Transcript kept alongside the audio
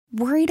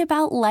Worried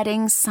about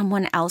letting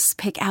someone else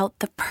pick out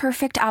the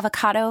perfect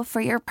avocado for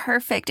your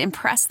perfect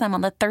impress them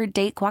on the third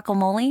date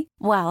guacamole?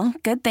 Well,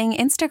 good thing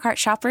Instacart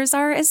shoppers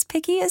are as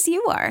picky as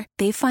you are.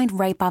 They find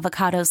ripe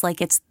avocados like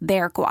it's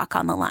their guac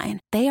on the line.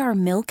 They are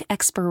milk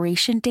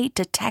expiration date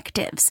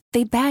detectives.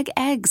 They bag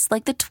eggs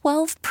like the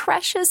 12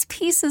 precious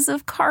pieces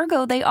of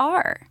cargo they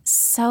are.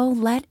 So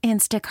let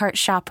Instacart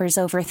shoppers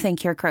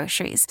overthink your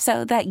groceries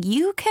so that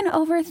you can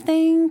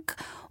overthink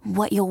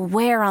what you'll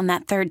wear on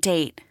that third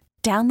date.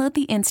 Download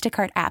the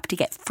Instacart app to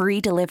get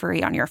free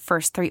delivery on your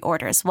first 3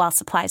 orders while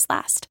supplies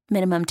last.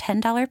 Minimum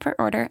 $10 per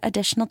order.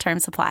 Additional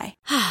terms apply.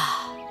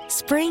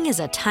 Spring is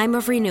a time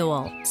of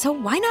renewal, so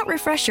why not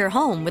refresh your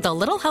home with a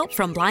little help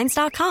from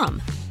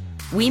Blinds.com?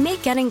 We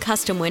make getting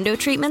custom window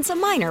treatments a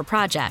minor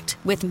project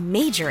with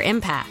major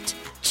impact.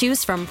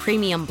 Choose from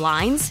premium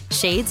blinds,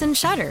 shades, and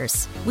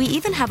shutters. We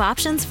even have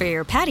options for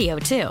your patio,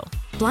 too.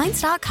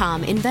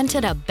 Blinds.com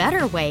invented a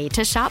better way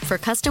to shop for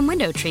custom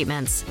window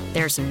treatments.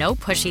 There's no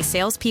pushy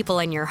salespeople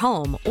in your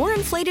home or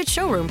inflated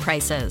showroom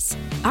prices.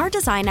 Our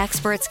design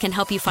experts can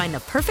help you find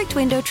the perfect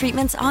window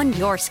treatments on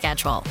your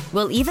schedule.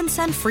 We'll even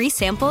send free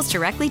samples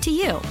directly to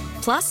you.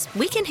 Plus,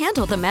 we can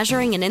handle the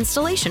measuring and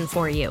installation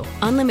for you.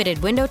 Unlimited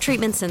window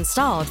treatments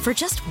installed for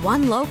just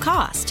one low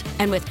cost.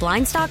 And with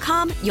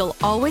Blinds.com, you'll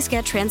always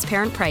get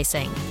transparent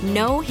pricing.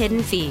 No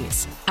hidden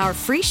fees. Our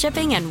free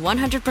shipping and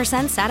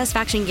 100%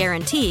 satisfaction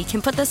guarantee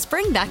can put the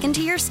spring back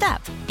into your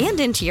step and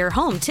into your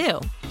home,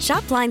 too.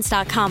 Shop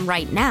Blinds.com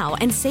right now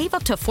and save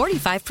up to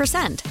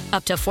 45%.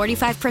 Up to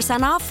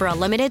 45% off for a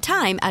limited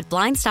time at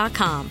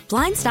Blinds.com.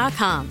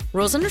 Blinds.com.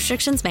 Rules and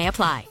restrictions may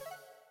apply.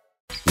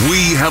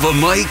 We have a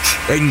mic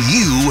and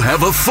you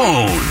have a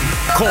phone.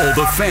 Call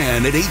the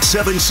Fan at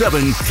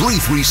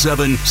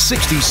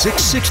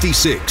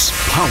 877-337-6666.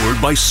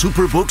 Powered by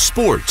Superbook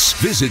Sports.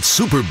 Visit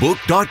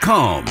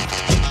superbook.com.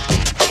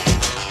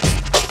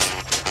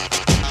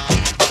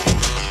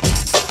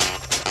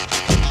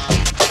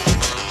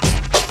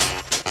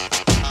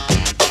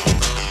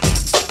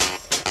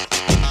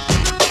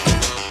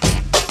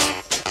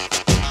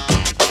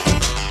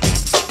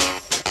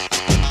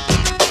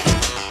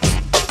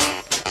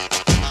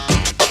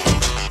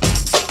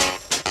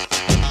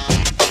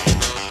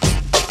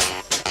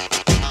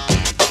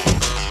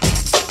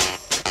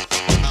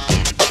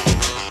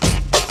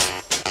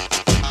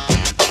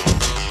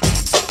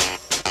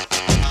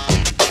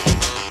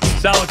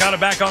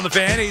 Back on the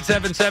Fan,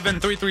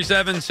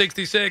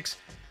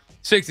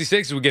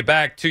 877-337-6666. We get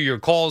back to your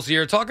calls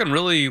here. Talking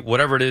really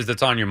whatever it is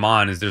that's on your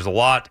mind. Is there's a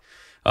lot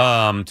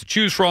to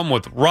choose from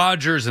with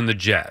Rodgers and the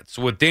Jets,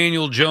 with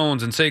Daniel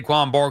Jones and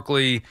Saquon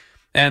Barkley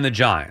and the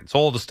Giants.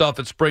 All the stuff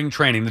at spring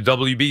training, the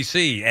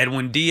WBC,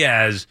 Edwin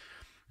Diaz,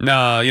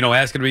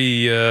 asking to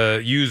be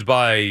used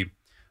by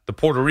the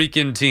Puerto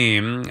Rican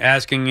team,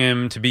 asking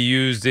him to be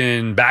used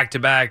in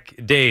back-to-back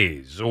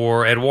days,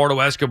 or Eduardo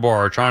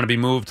Escobar trying to be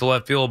moved to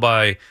left field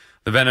by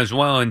the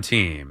Venezuelan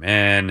team.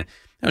 And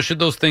should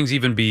those things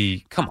even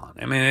be, come on,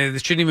 I mean,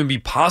 it shouldn't even be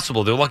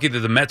possible. They're lucky that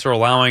the Mets are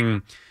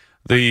allowing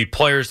the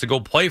players to go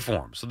play for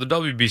them. So the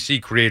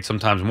WBC creates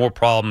sometimes more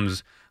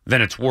problems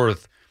than it's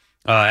worth,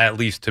 at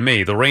least to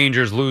me. The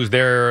Rangers lose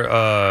their,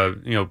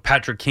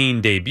 Patrick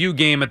Kane debut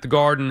game at the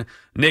Garden.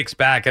 Knicks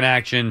back in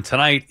action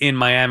tonight in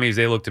Miami as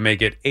they look to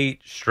make it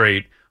 8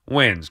 straight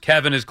wins.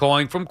 Kevin is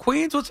calling from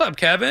Queens. What's up,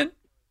 Kevin?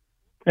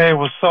 Hey,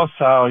 what's up,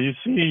 Sal? You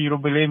see, you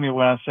don't believe me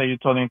when I say you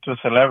turned into a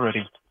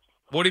celebrity.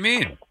 What do you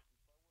mean?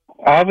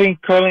 I've been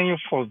calling you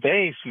for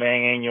days,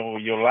 man, and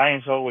your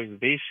line's always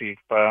busy.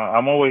 But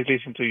I'm always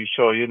listening to your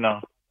show, you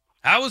know.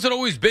 How is it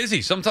always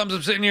busy? Sometimes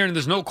I'm sitting here and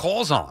there's no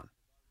calls on.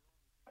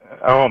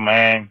 Oh,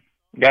 man.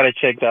 Got to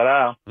check that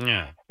out.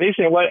 Yeah.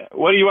 Listen, what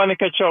do you want to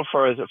catch up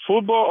for? Is it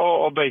football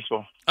or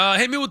baseball?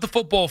 Hit me with the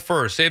football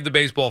first. Save the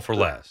baseball for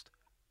last.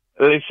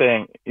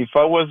 Listen, if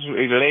I was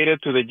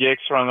related to the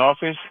Jets front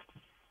office,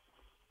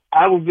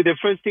 I would be the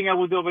first thing I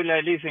would do. Be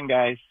like, listen,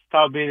 guys,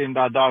 stop building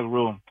that dark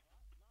room.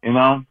 You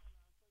know,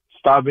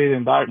 stop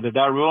building the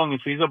dark room.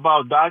 If it's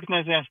about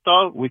darkness and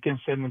stuff, we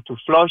can send them to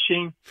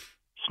Flushing,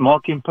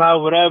 smoking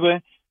power,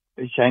 whatever.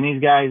 The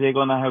Chinese guys, they're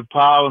gonna have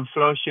power and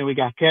Flushing. We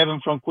got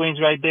Kevin from Queens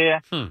right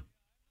there.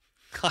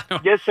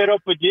 Just set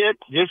up a jet.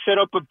 Just set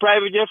up a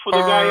private jet for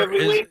the guy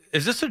every week.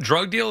 Is this a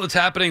drug deal that's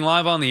happening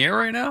live on the air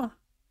right now?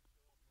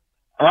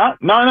 Huh?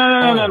 No.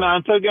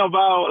 I'm talking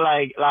about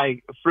like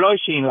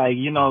Flushing, like,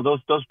 you know,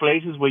 those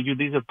places where you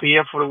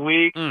disappear for a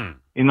week.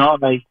 You know,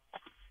 like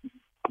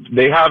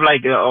they have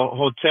like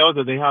hotels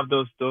that they have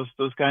those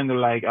kind of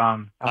like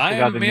I'm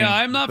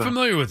not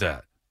familiar with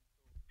that.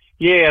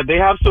 Yeah, they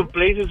have some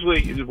places where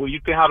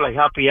you can have like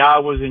happy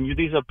hours and you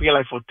disappear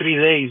like for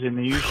 3 days and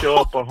then you show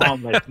up at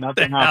home like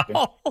nothing happened.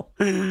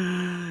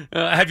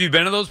 Have you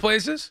been to those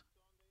places?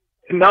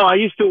 No, I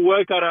used to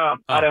work at a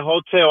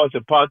hotel as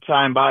a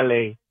part-time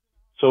valet.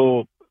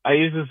 So I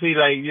used to see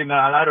like, you know,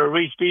 a lot of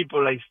rich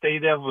people like stay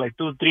there for like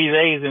 2-3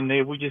 days and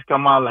they would just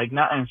come out like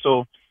nothing.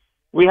 So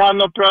we have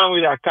no problem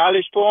with that.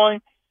 College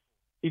Point,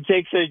 he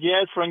takes a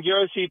jet from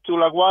Jersey to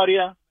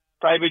LaGuardia,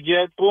 private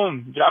jet,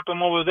 boom, drop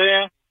him over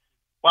there.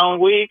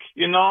 1 week,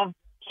 you know,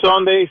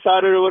 Sunday,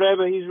 Saturday,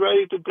 whatever, he's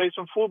ready to play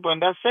some football,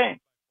 and that's it.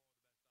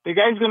 The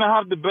guy's going to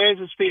have the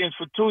best experience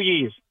for 2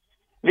 years.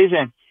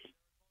 Listen,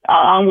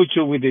 I'm with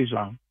you with this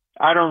one.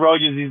 Aaron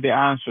Rodgers is the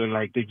answer.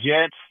 Like the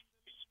Jets,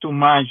 it's too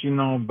much,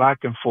 back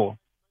and forth.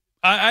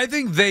 I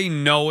think they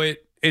know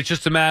it. It's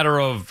just a matter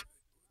of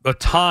the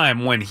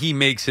time when he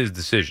makes his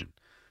decision.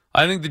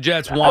 I think the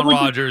Jets want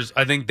Rodgers.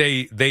 I think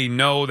they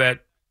know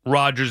that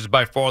Rodgers is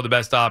by far the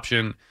best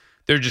option.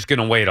 They're just going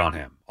to wait on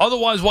him.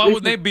 Otherwise, why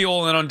wouldn't they be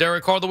all in on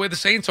Derek Carr the way the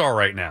Saints are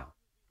right now?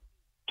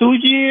 2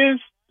 years,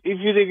 if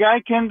the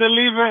guy can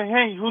deliver,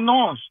 hey, who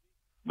knows?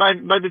 By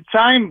the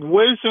time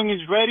Wilson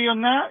is ready or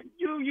not,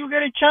 you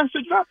get a chance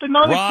to draft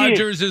another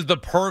Rodgers kid. is the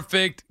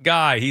perfect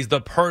guy. He's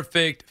the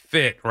perfect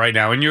fit right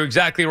now. And you're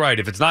exactly right.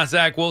 If it's not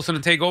Zach Wilson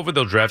to take over,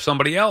 they'll draft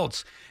somebody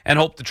else and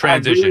hope to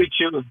transition.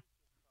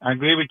 I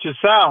agree with you,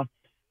 Sal.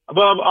 But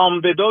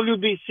the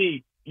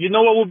WBC, you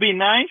know what would be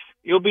nice?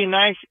 It would be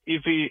nice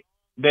if the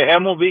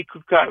MLB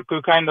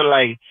could kind of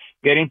like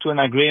get into an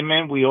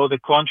agreement with all the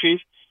countries.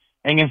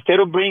 And instead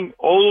of bring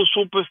all those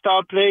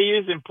superstar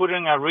players and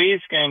putting at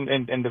risk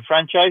and the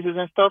franchises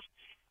and stuff,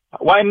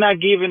 why not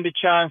giving the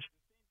chance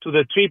to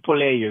the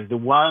triple A's, the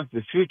ones,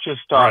 the future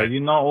stars,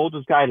 right. All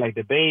those guys like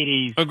the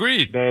Beatties.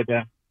 Agreed.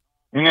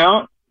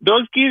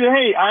 Those kids,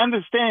 hey, I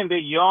understand they're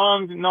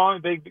young,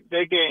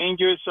 they get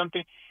injured or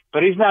something,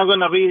 but it's not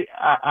going to be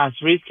as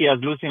risky as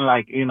losing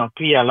like,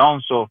 P.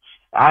 Alonso,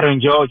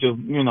 Aaron Judge,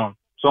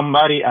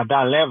 somebody at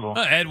that level.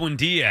 Edwin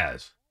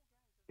Diaz.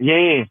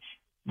 Yeah.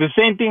 The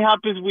same thing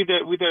happens with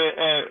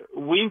the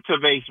winter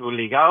baseball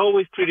league. I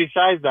always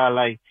criticize that,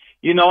 like,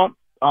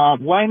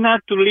 why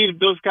not to leave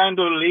those kind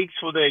of leagues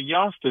for the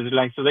youngsters,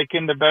 like, so they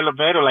can develop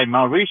better, like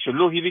Mauricio.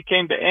 Look, he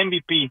became the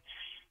MVP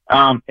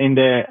in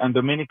the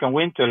Dominican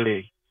Winter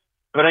League.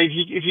 But if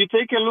you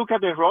take a look at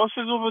the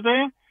rosters over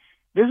there,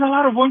 there's a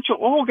lot of bunch of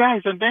old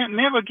guys, and they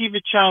never give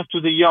a chance to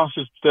the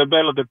youngsters to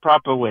develop the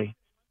proper way.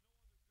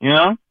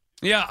 Yeah,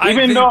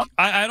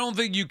 I don't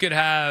think you could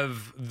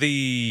have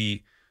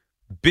the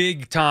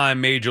big-time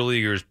major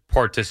leaguers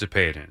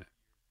participate in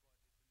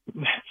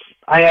it.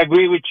 I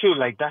agree with you.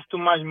 Like, that's too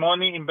much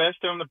money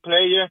invested on the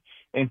player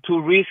and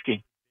too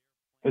risky,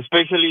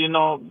 especially,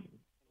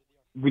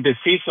 with the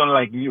season,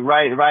 like,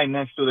 right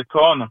next to the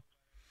corner.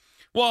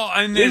 Well,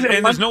 and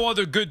there's no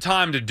other good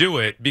time to do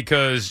it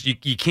because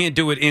you can't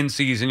do it in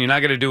season. You're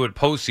not going to do it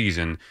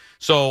postseason.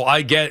 So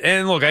I get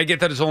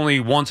that it's only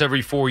once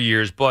every 4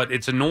 years, but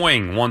it's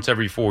annoying once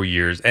every 4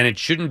 years, and it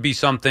shouldn't be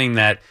something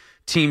that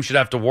teams should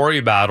have to worry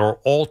about or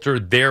alter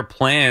their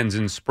plans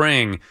in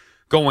spring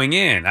going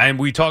in. And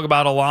we talk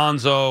about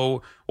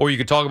Alonso, or you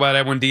could talk about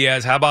Edwin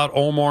Diaz. How about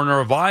Omar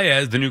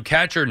Narvaez, the new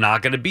catcher,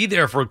 not going to be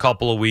there for a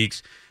couple of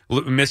weeks,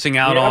 missing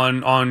out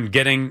on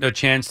getting a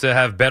chance to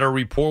have better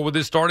rapport with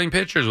his starting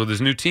pitchers, with his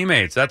new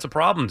teammates. That's a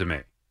problem to me.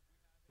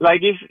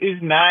 Like,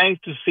 it's nice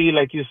to see,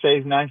 like you say,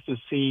 it's nice to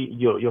see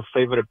your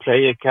favorite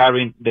player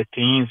carrying the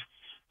team's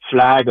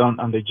flag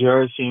on the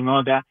jersey and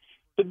all that.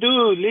 But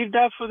dude, leave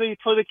that for the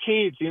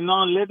kids,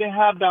 let them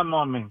have that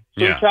moment.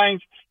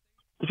 Sometimes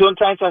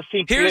I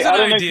see. Here's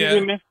an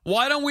idea.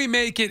 Why don't we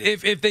make it,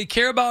 if they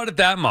care about it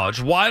that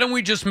much, why don't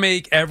we just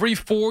make every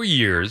 4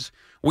 years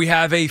we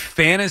have a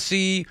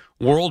fantasy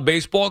World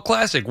Baseball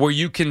Classic where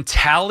you can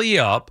tally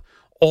up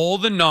all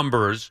the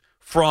numbers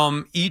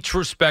from each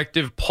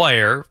respective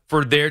player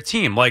for their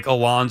team. Like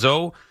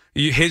Alonso,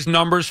 his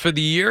numbers for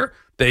the year,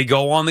 they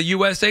go on the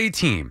USA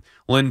team.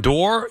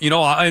 Lindor,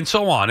 and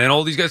so on, and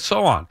all these guys,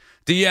 so on.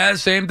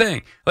 Diaz, same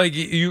thing. Like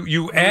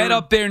you add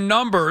up their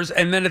numbers,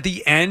 and then at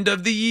the end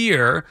of the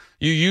year,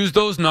 you use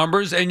those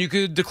numbers, and you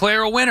could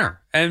declare a winner.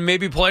 And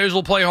maybe players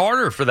will play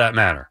harder for that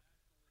matter.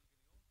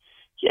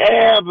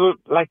 Yeah, but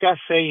like I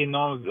say,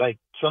 like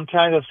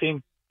sometimes I've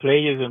seen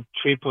players in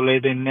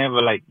AAA, they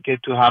never like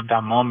get to have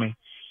that moment.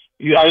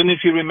 I don't know if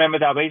you remember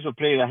that baseball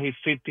player that hit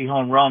 50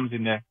 home runs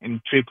in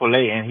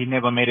AAA, and he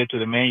never made it to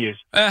the majors.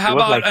 How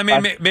about,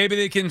 maybe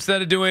they can,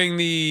 instead of doing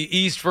the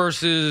East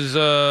versus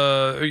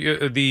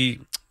the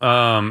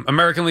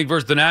American League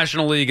versus the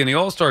National League in the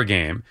All-Star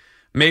game,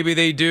 maybe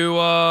they do,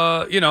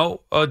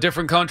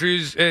 different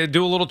countries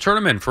do a little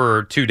tournament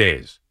for 2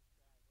 days.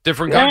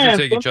 Different countries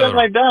take each other.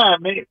 Like that.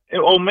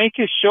 Or make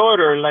it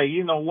shorter, like,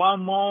 1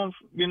 month,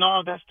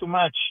 that's too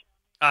much.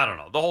 I don't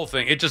know. The whole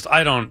thing,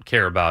 I don't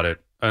care about it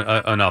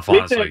enough,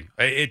 honestly.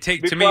 It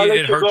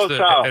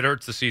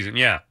hurts the season.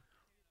 Yeah.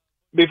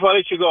 Before I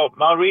let you go,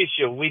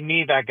 Mauricio, we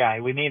need that guy.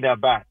 We need that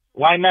back.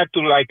 Why not to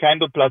like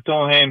kind of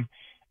platoon him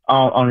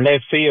on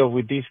left field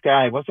with this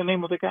guy? What's the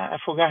name of the guy? I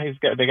forgot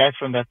the guy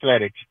from the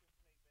Athletics.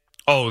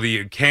 Oh,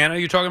 the Canna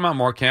you're talking about,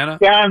 Mark Canna?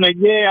 Canna,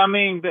 yeah.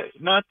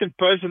 Nothing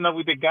personal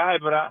with the guy,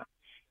 but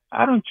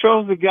I don't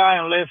trust the guy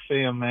on left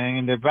field, man.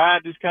 And the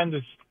bat is kind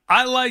of.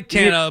 I like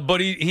Canna,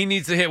 but he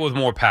needs to hit with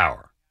more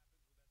power.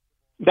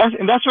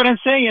 That's what I'm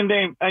saying. And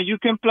then you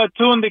can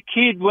platoon the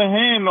kid with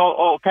him,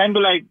 or kind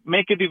of like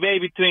make a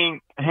debate between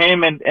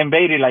him and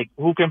Beatty, like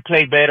who can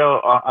play better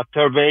at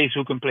third base,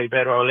 who can play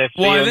better on left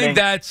field. Well,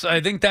 I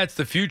think that's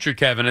the future,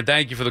 Kevin. And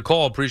thank you for the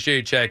call. Appreciate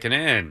you checking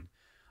in.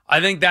 I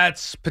think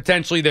that's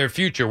potentially their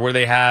future, where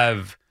they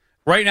have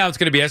Right now, it's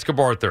going to be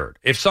Escobar third.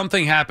 If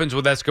something happens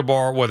with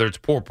Escobar, whether it's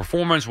poor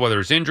performance, whether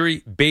it's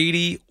injury,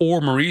 Beatty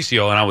or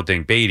Mauricio, and I would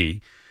think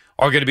Beatty,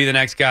 are going to be the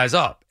next guys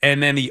up.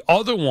 And then the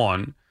other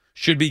one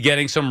should be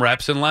getting some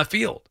reps in left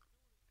field.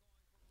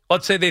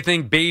 Let's say they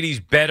think Beatty's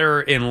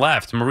better in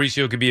left.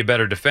 Mauricio could be a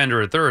better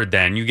defender at third.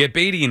 Then you get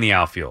Beatty in the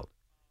outfield.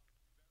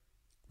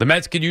 The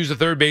Mets could use a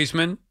third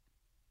baseman.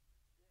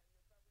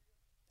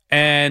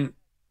 And,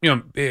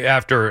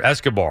 after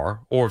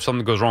Escobar, or if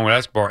something goes wrong with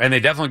Escobar, and they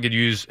definitely could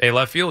use a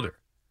left fielder.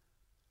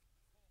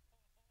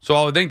 So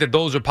I would think that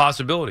those are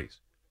possibilities.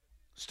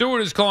 Stuart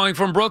is calling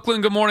from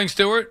Brooklyn. Good morning,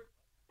 Stuart.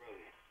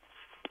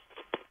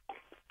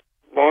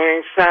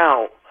 Morning,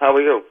 Sal. How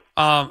are you?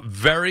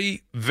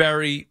 Very,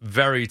 very,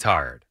 very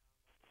tired.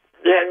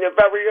 Yeah, and you're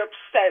very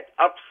upset.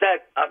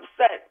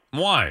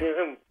 Why?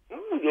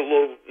 Your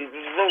little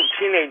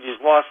teenagers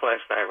lost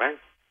last night, right?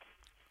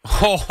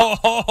 Oh,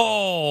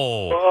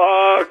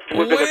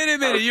 wait a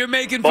minute. You're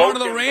making fun of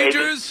the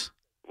Rangers?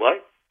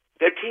 What?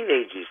 They're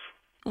teenagers.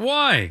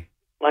 Why?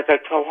 Like I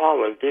told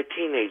Harlan, they're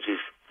teenagers.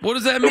 What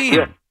does that mean?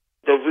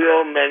 The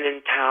real men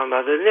in town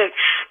are the Knicks.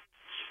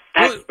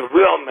 That's the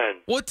real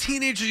men. What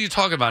teenagers are you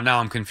talking about? Now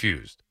I'm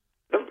confused.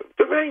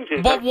 The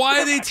Rangers. But why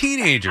are they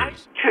teenagers? I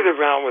kid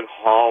around with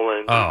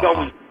Harlan. He's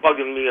always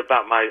bugging me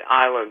about my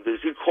Islanders.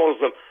 He calls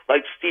them,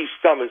 like Steve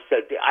Summers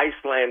said, the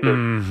Icelanders.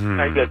 Mm-hmm.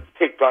 I get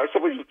kicked out. I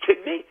said, "What, you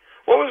kidding me?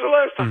 What was the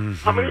last time?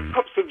 How many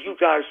cups have you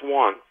guys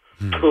won?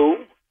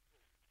 2?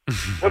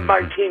 What'd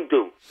my team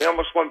do? They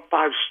almost won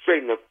 5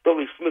 straight, and if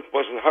Billy Smith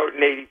wasn't hurt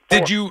in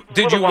 '84.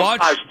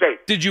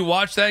 Did you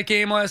watch that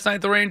game last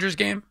night, the Rangers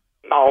game?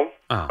 No.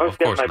 Oh, I was of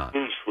course getting my not.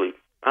 beauty sleep.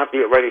 I'll be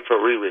ready for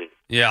Riri.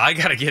 Yeah, I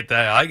gotta get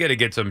that. I gotta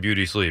get some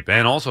beauty sleep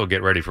and also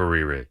get ready for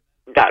Riri.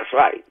 That's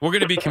right. We're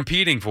gonna be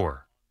competing for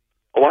her.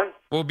 What?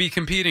 We'll be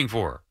competing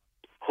for her.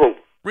 Who?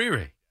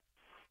 Riri.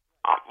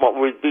 What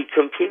we'd be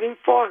competing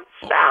for?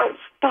 Stop.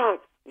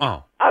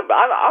 Oh. I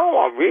don't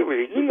want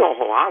Riri. You know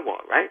who I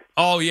want, right?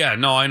 Oh, yeah.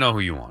 No, I know who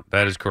you want.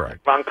 That is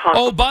correct.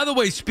 Oh, by the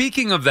way,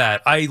 speaking of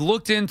that, I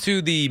looked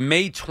into the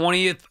May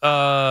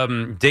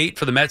 20th date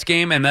for the Mets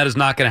game, and that is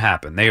not going to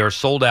happen. They are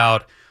sold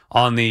out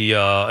on the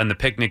in the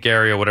picnic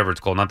area, whatever it's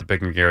called, not the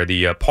picnic area,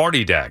 the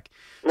party deck.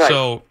 Right.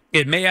 So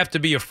it may have to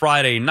be a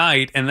Friday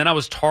night, and then I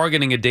was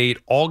targeting a date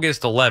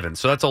August 11th.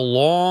 So that's a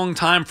long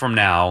time from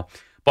now,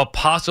 but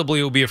possibly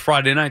it will be a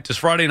Friday night. Does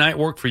Friday night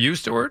work for you,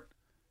 Stuart?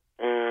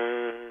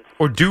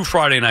 Or do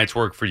Friday nights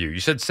work for you?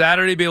 You said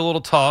Saturday be a little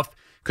tough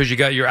because you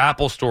got your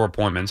Apple Store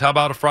appointments. How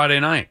about a Friday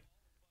night?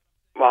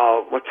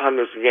 Well, what time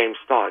does the game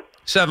start?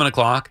 7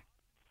 o'clock.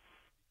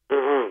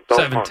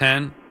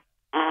 7:10.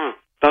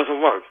 Doesn't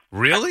work.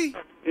 Really?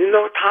 You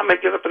know what time I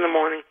get up in the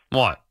morning?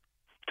 What?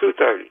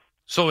 2:30.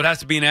 So it has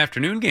to be an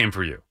afternoon game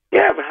for you.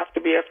 Yeah, it would have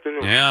to be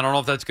afternoon. Yeah, I don't know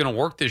if that's going to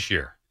work this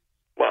year.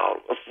 Well,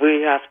 if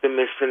we have to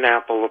miss an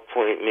Apple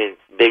appointment,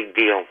 big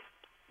deal.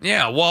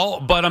 Yeah,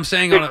 well, but I'm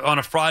saying on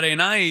a Friday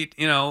night,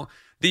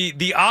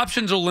 the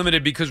options are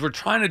limited because we're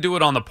trying to do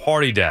it on the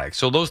party deck.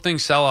 So those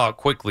things sell out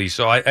quickly.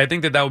 So I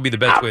think that would be the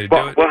best way to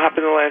do it. What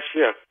happened last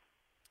year?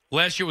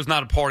 Last year was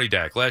not a party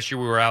deck. Last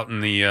year we were out in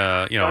the,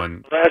 Last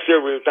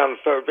year we were down the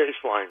third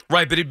baseline.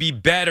 Right, but it'd be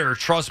better,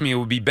 trust me, it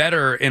would be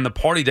better in the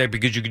party deck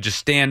because you could just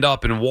stand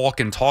up and walk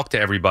and talk to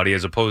everybody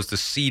as opposed to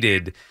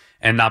seated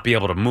and not be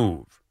able to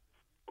move.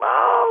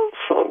 Well,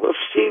 so if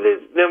seated,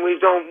 then we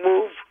don't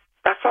move.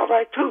 That's all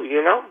right,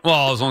 too,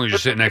 Well, as long as you're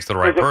sitting next to the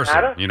right person.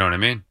 Matter? You know what I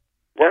mean?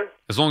 What?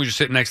 As long as you're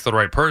sitting next to the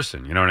right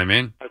person. You know what I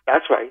mean?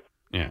 That's right.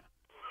 Yeah.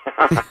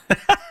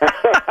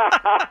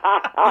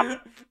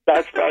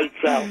 That's right,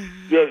 Sal.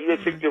 You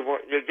think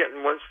you're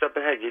getting one step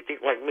ahead. You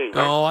think like me,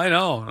 right? Oh, I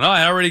know. No,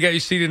 I already got you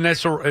seated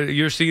next to,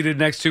 you're seated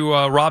next to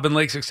Robin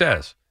Lake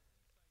Success.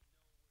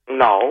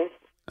 No.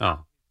 Oh.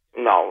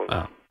 No.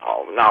 Oh.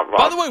 Oh, not Robin.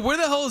 By the way, where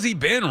the hell has he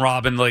been,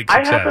 Robin Lake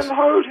Success? I haven't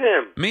heard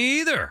him.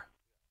 Me either.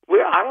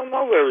 I don't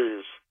know where he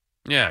is.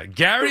 Yeah,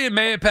 Gary and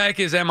Mayapack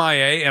is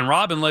MIA, and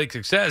Robin Lake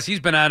Success, he's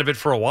been out of it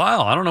for a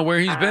while. I don't know where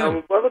he's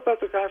been. What about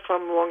the guy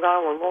from Long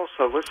Island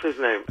also? What's his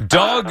name?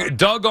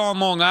 Doug on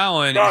Long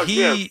Island. Doug.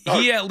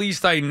 He at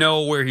least I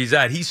know where he's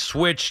at. He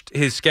switched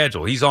his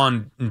schedule. He's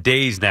on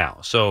days now.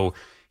 So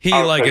he,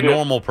 like a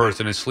normal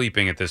person, is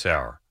sleeping at this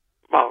hour.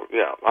 Oh,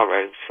 yeah. All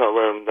right. So,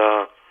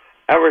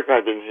 Eric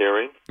I've been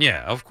hearing.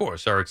 Yeah, of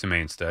course. Eric's a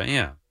mainstay,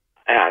 yeah.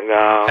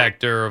 And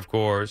Hector, of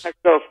course.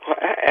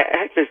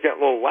 Hector's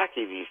getting a little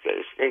wacky these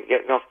days. He's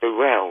getting off the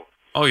rail.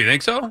 Oh, you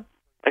think so?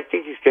 I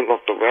think he's getting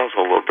off the rails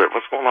a little bit.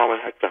 What's going on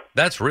with Hector?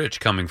 That's rich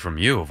coming from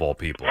you, of all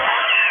people.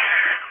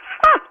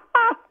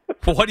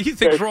 What do you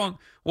think's wrong?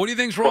 What do you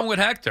think's wrong with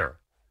Hector?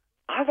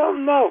 I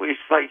don't know. It's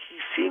like he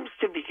seems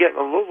to be getting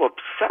a little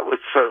upset with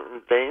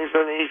certain things,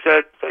 and he's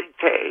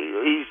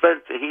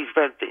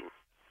venting.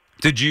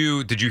 Did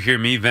you hear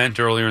me vent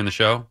earlier in the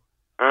show?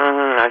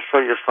 I saw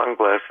your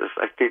sunglasses.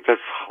 I think that's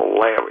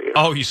hilarious.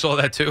 Oh, you saw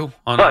that too?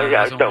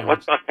 Yeah.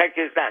 What the heck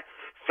is that?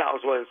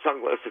 Sal's wearing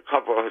sunglasses to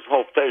cover his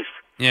whole face.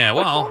 Yeah,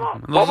 well,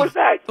 what was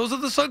that? Those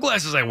are the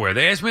sunglasses I wear.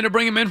 They asked me to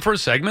bring him in for a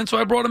segment, so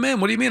I brought him in.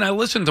 What do you mean? I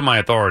listened to my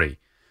authority.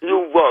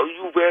 You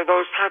wear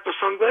those type of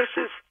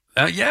sunglasses?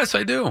 Yes,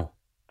 I do.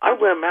 I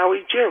wear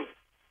Maui Jim.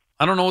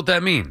 I don't know what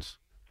that means.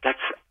 That's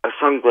a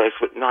sunglass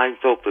with 9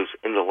 filters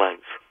in the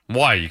lens.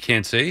 Why? You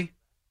can't see?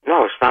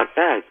 No, it's not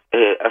bad.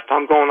 If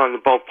I'm going on the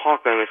Boat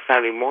Park on a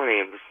Saturday morning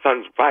and the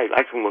sun's bright,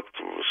 I can look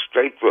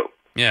straight through.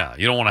 Yeah,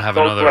 you don't want to have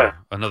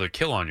another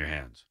kill on your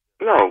hands.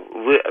 No,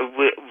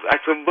 I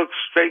can look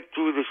straight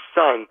through the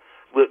sun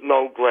with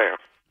no glare.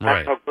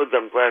 Right. That's how good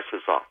them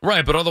glasses are.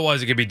 Right, but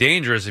otherwise it could be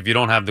dangerous if you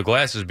don't have the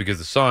glasses because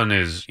the sun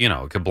is,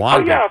 it could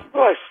blind yeah, people. of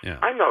course. Yeah.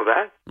 I know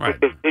that. Right.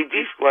 But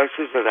these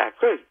glasses are that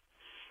good.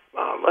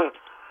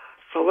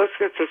 So let's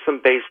get to some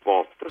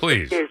baseball.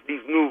 Please. Here's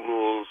these new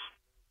rules.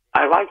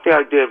 I like the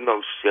idea of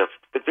no shift,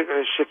 but they're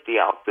going to shift the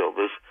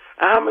outfielders.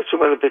 And how much you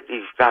want to bet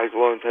these guys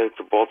willing to hit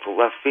the ball to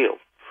left field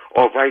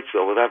or right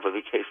field, whatever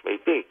the case may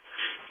be.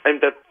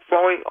 And the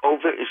throwing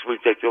over is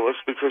ridiculous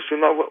because you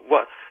know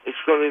what? It's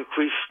going to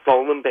increase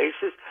stolen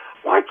bases.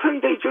 Why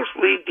couldn't they just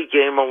leave the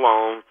game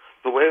alone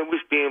the way it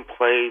was being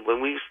played when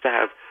we used to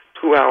have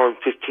 2-hour and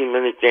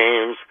 15-minute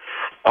games?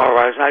 Or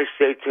as I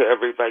say to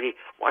everybody,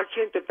 why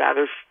can't the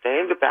batters stay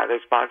in the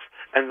batter's box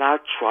and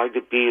not try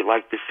to be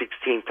like the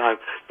 16-time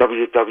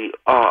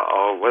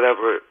or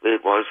whatever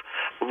it was,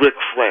 Ric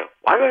Flair?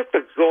 Why do I have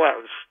to go out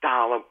in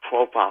style and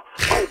profile?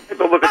 Why do I have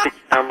to look at the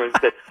camera and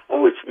say,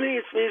 oh, it's me.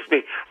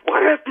 Why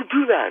do I have to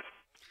do that?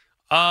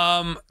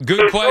 Good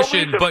There's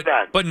question, no reason for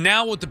that. but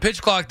now with the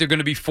pitch clock, they're going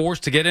to be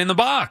forced to get in the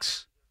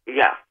box.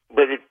 Yeah,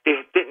 but it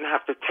didn't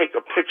have to take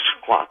a pitch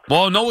clock.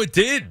 Well, no, it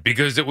did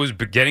because it was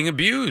getting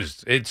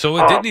abused. So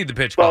it did need the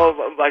pitch clock.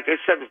 Well, like I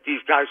said, if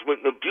these guys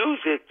wouldn't abuse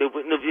it, there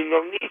wouldn't have been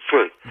no need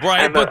for it.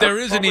 Right, And, but there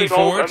is a need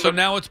for it, so and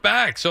now it's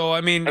back. So, I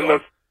mean...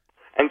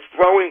 And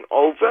throwing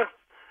over,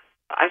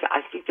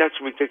 I think that's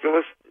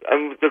ridiculous.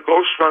 And the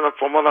ghost runner,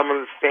 from what I'm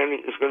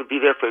understanding, is going to be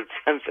there for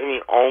the 10th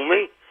inning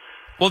only.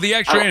 Well, the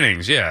extra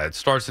innings, yeah. It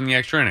starts in the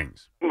extra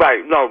innings.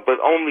 Right, no, but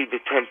only the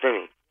 10th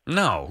inning.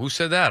 No, who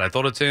said that? I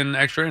thought it's in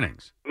extra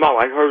innings. No,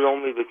 I heard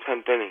only the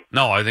 10th inning.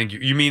 No, I think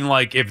you mean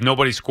like if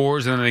nobody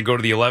scores and then they go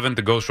to the 11th,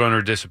 the ghost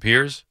runner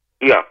disappears?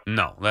 Yeah.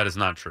 No, that is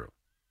not true.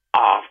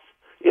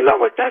 You know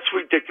what? That's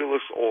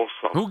ridiculous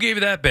also. Who gave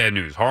you that bad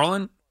news?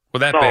 Harlan? Or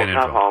that No, bad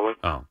info? not Harlan.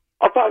 Oh.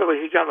 Oh, by the way,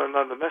 he got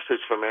another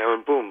message from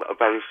Aaron Boone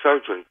about his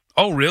surgery.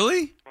 Oh,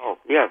 really? Oh,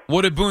 yeah.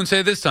 What did Boone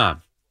say this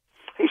time?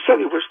 He said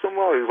he wished him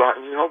well. He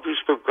hoped he's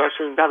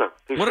progressing better.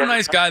 What a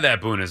nice guy that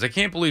Boone is. I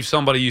can't believe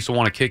somebody used to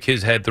want to kick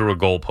his head through a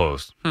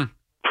goalpost.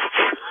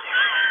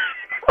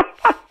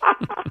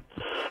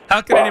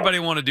 How can anybody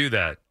want to do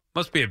that?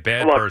 Must be a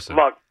bad person.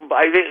 Look,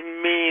 I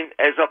didn't mean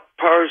as a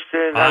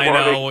person. I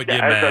know what you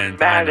as meant. a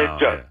manager.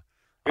 I know,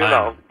 yeah. You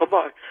know. Come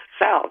on,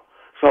 Sal.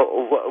 So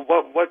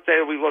what day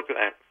are we looking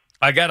at?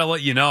 I got to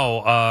let you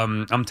know.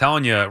 I'm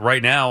telling you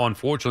right now,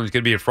 unfortunately, it's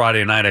going to be a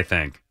Friday night, I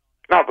think.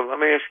 No, but let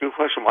me ask you a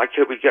question. Why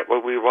can't we get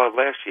what we were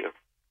last year?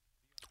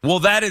 Well,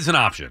 that is an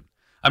option.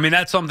 I mean,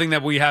 that's something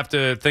that we have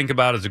to think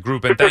about as a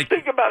group. And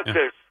think about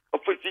this.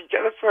 If we could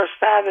get it for a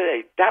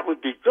Saturday, that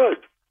would be good.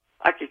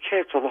 I could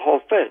cancel the whole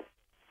thing.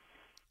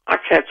 I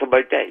cancel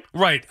my day.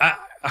 Right.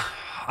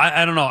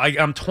 I don't know.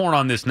 I'm torn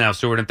on this now,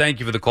 Stuart, and thank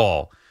you for the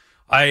call.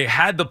 I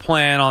had the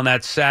plan on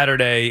that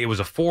Saturday. It was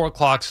a 4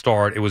 o'clock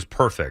start. It was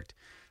perfect.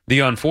 The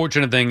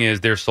unfortunate thing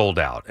is they're sold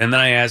out. And then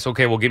I asked,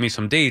 okay, well, give me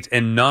some dates,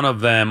 and none of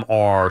them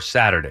are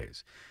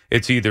Saturdays.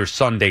 It's either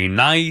Sunday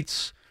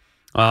nights.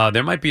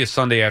 There might be a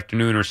Sunday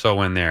afternoon or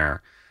so in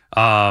there.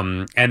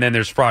 And then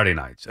there's Friday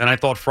nights. And I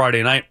thought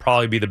Friday night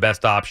probably be the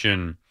best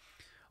option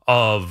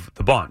of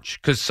the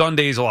bunch because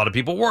Sundays, a lot of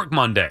people work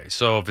Monday.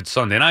 So if it's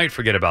Sunday night,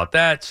 forget about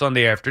that.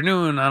 Sunday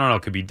afternoon, I don't know,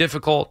 it could be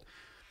difficult.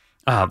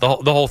 The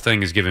whole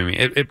thing is giving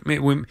me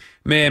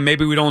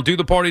maybe we don't do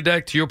the party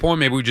deck. To your point,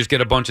 maybe we just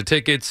get a bunch of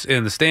tickets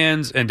in the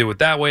stands and do it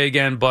that way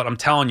again. But I'm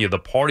telling you, the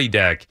party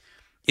deck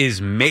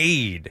is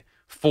made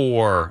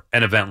for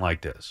an event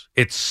like this.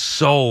 It's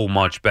so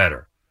much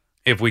better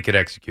if we could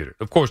execute it.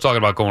 Of course, talking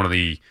about going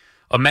to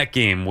a Met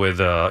game with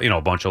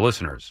a bunch of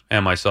listeners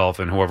and myself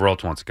and whoever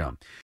else wants to come.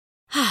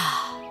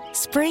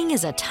 Spring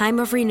is a time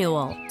of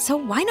renewal, so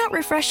why not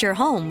refresh your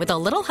home with a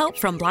little help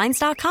from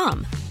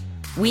Blinds.com?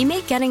 We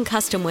make getting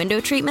custom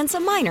window treatments a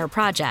minor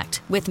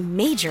project with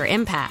major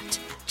impact.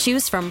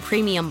 Choose from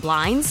premium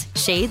blinds,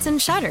 shades, and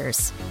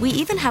shutters. We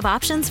even have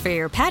options for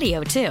your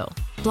patio, too.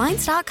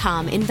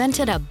 Blinds.com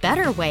invented a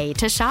better way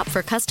to shop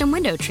for custom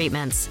window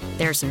treatments.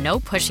 There's no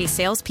pushy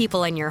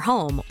salespeople in your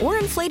home or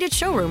inflated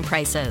showroom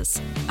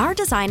prices. Our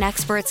design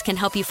experts can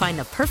help you find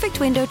the perfect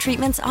window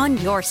treatments on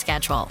your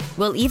schedule.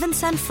 We'll even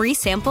send free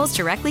samples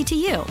directly to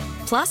you.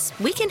 Plus,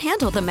 we can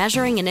handle the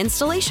measuring and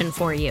installation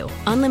for you.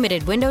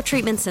 Unlimited window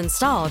treatments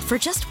installed for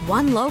just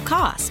one low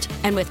cost.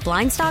 And with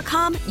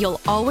Blinds.com,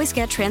 you'll always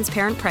get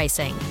transparent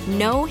pricing.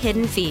 No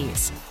hidden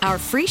fees. Our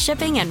free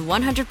shipping and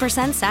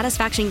 100%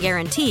 satisfaction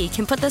guarantee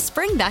can put the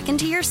spring back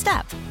into your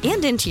step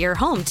and into your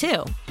home,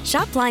 too.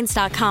 Shop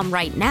Blinds.com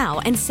right now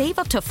and save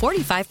up to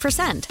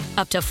 45%.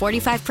 Up to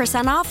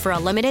 45% off for a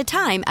limited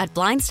time at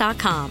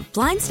Blinds.com.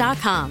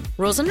 Blinds.com.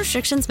 Rules and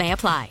restrictions may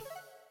apply.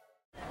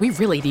 We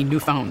really need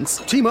new phones.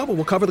 T-Mobile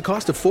will cover the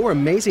cost of 4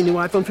 amazing new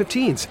iPhone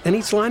 15s, and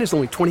each line is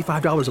only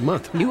 $25 a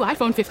month. New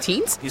iPhone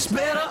 15s? It's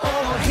better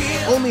over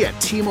here. Only at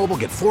T-Mobile,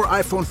 get 4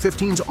 iPhone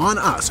 15s on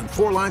us and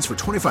 4 lines for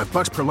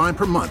 $25 per line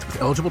per month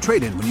with eligible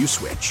trade-in when you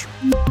switch.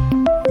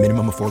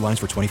 Minimum of 4 lines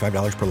for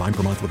 $25 per line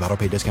per month with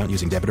autopay discount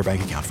using debit or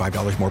bank account.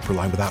 $5 more per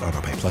line without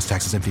autopay, plus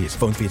taxes and fees.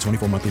 Phone fee at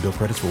 24 monthly bill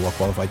credits for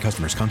well-qualified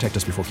customers. Contact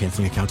us before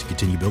canceling account to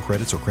continue bill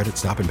credits or credit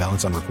stop and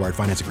balance on required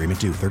finance agreement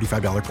due.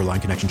 $35 per line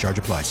connection charge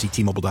applies. See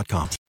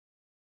T-Mobile.com.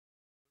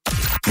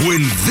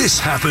 When this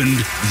happened,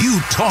 you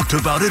talked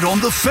about it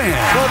on The Fan.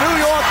 The New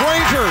York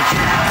Rangers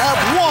have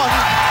won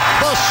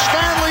the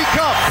Stanley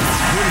Cup.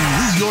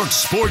 When New York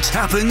sports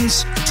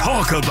happens,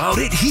 talk about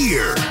it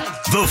here.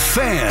 The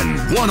Fan,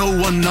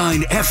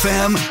 101.9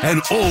 FM,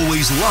 and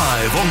always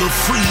live on the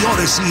free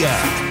Odyssey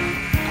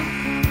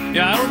app.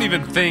 Yeah, I don't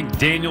even think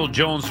Daniel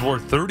Jones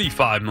worth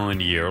 $35 million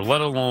a year,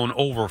 let alone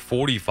over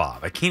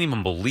 $45. I can't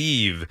even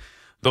believe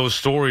those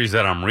stories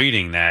that I'm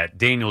reading that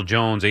Daniel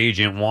Jones'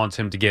 agent wants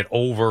him to get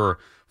over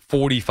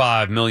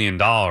 $45 million.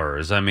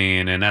 I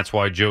mean, and that's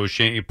why Joe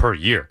Schoen per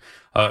year.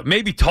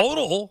 Maybe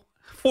total,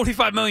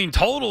 $45 million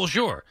total,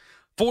 sure.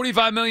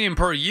 $45 million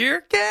per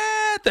year?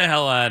 Get the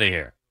hell out of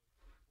here.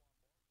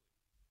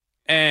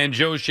 And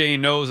Joe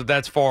Schoen knows that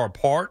that's far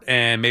apart,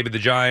 and maybe the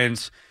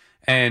Giants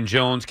and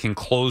Jones can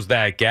close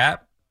that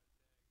gap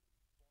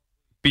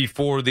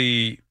before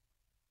the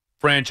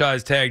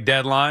franchise tag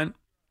deadline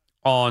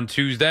on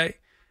Tuesday.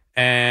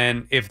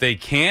 And if they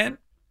can't,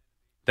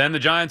 then the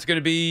Giants are going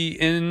to be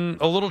in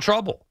a little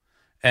trouble.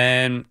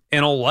 And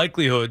in all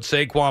likelihood,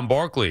 Saquon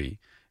Barkley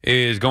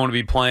is going to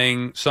be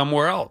playing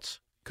somewhere else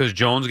because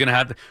Jones is going to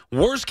have –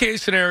 worst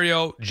case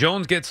scenario,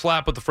 Jones gets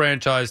slapped with the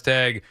franchise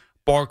tag,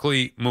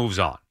 Barkley moves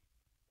on.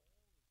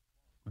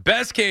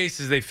 Best case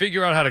is they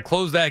figure out how to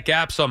close that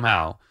gap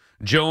somehow.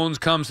 Jones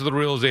comes to the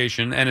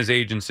realization and his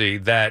agency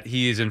that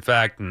he is, in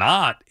fact,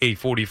 not a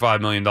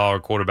 $45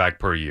 million quarterback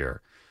per year.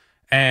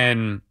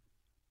 And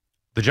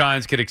the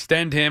Giants could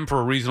extend him for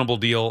a reasonable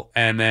deal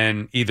and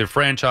then either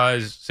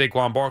franchise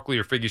Saquon Barkley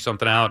or figure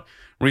something out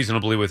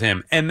reasonably with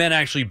him and then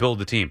actually build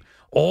the team.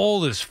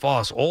 All this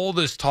fuss, all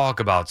this talk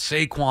about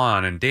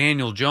Saquon and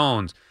Daniel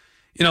Jones,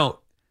 you know,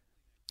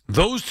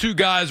 those two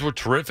guys were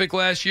terrific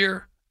last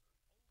year.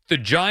 The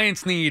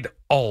Giants need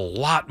a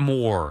lot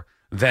more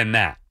than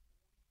that.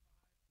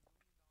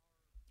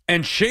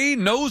 And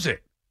Shane knows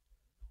it.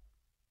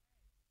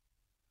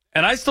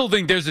 And I still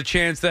think there's a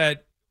chance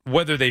that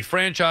whether they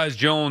franchise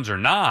Jones or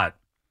not,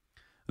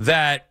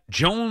 that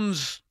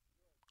Jones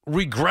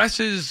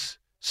regresses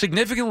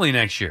significantly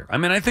next year. I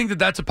mean, I think that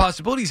that's a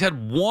possibility. He's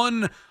had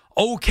one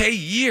okay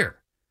year.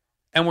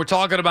 And we're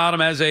talking about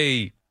him as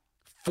a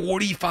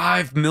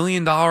 $45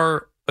 million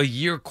a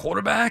year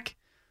quarterback?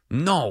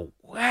 No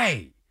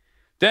way.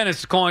 Dennis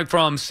is calling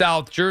from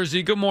South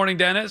Jersey. Good morning,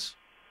 Dennis.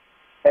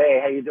 Hey,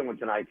 how you doing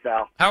tonight,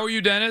 Sal? How are you,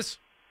 Dennis?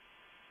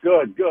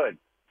 Good, good.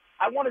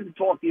 I wanted to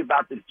talk to you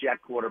about this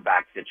Jet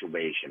quarterback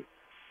situation.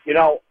 You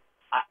know,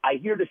 I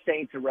hear the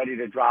Saints are ready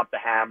to drop the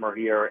hammer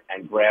here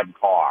and grab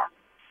Carr.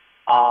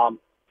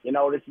 You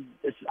know, this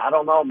is I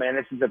don't know, man.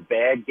 This is a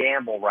bad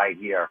gamble right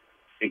here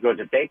because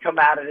if they come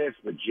out of this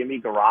with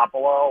Jimmy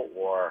Garoppolo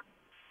or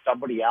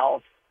somebody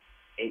else,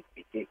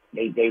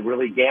 they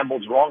really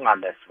gambled wrong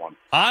on this one.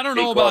 I don't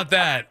know about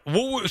that.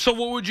 So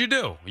what would you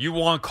do? You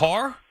want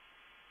Carr?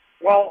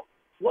 Well,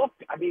 look,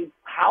 I mean,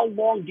 how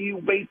long do you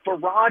wait for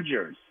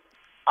Rodgers?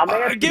 I'm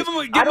asking, give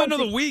him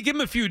another week. Give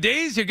him a few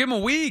days here. Give him a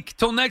week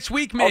till next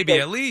week, maybe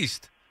at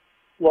least.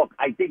 Look,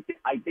 I think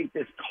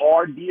this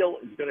Carr deal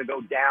is going to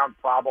go down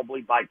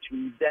probably by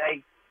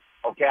Tuesday.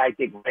 Okay, I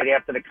think right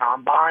after the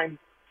combine,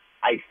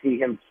 I see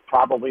him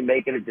probably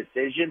making a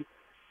decision.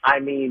 I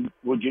mean,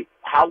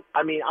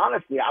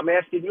 honestly, I'm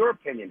asking your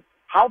opinion.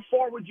 How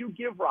far would you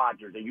give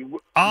Rodgers?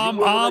 I'm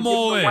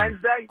all in.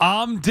 Wednesday?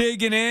 I'm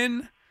digging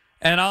in,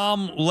 and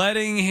I'm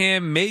letting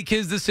him make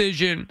his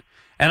decision,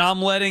 and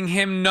I'm letting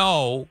him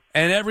know,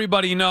 and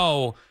everybody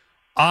know,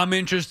 I'm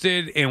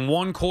interested in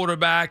one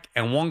quarterback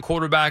and one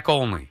quarterback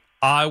only.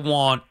 I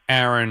want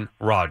Aaron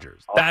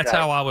Rodgers. Okay. That's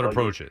how I would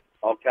approach it.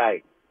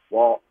 Okay.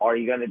 Well, are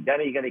you going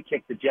to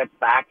kick the Jets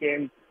back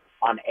in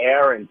on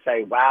air and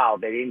say, wow,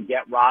 they didn't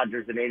get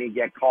Rodgers and they didn't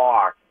get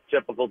Carr?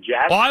 Typical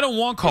Jets? Well, I don't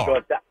want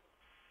Carr.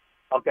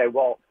 Okay,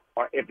 well,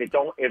 if it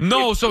don't...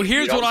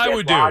 Here's what I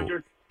would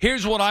do.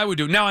 Here's what I would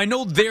do. Now, I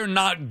know they're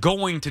not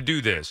going to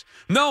do this.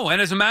 No,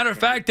 and as a matter of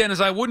fact, Dennis,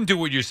 I wouldn't do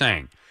what you're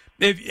saying.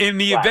 If in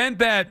the event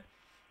that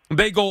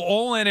they go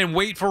all in and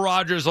wait for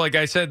Rodgers, like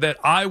I said, that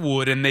I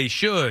would and they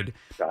should,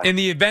 in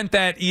the event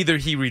that either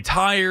he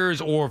retires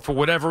or for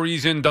whatever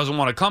reason doesn't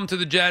want to come to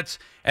the Jets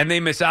and they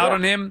miss out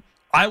on him,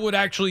 I would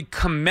actually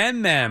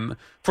commend them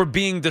for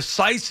being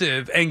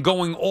decisive and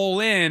going all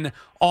in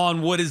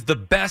on what is the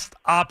best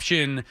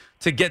option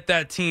to get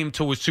that team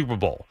to a Super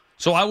Bowl.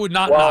 So I would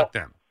not knock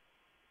them.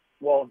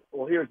 Well,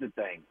 here's the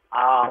thing.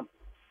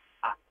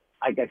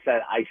 Like I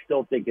said, I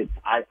still think it's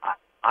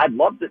I'd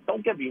love to.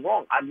 Don't get me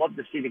wrong. I'd love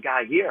to see the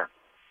guy here,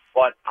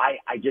 but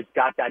I just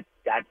got that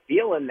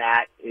feeling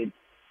that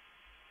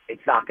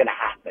It's not going to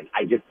happen.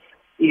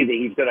 Either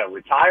he's going to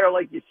retire,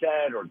 like you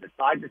said, or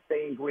decide to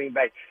stay in Green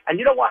Bay. And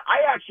you know what?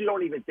 I actually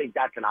don't even think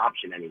that's an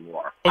option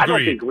anymore. Agreed. I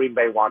don't think Green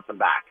Bay wants him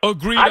back.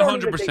 Agreed, I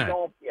don't 100%. even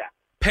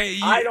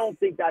think I don't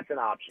think that's an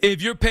option.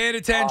 If you're paying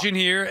attention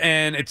here,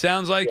 and it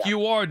sounds like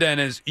you are,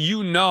 Dennis,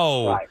 you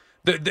know,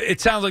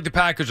 it sounds like the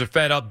Packers are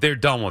fed up. They're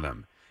done with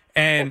him.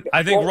 And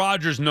I think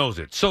Rodgers knows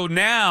it. So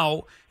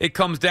now it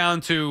comes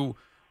down to,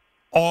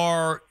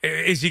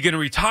 is he going to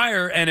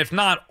retire? And if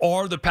not,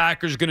 are the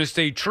Packers going to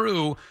stay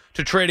true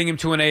to trading him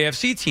to an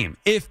AFC team?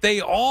 If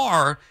they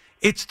are,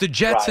 it's the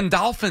Jets and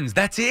Dolphins.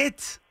 That's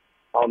it.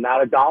 Oh, now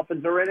the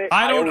Dolphins are in it?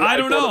 I don't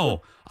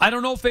know. I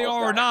don't know if they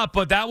are or not,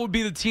 but that would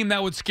be the team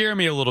that would scare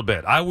me a little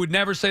bit. I would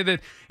never say that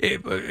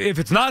if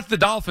it's not the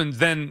Dolphins,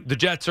 then the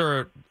Jets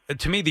are,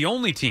 to me, the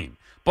only team.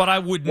 But I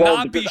would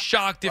not be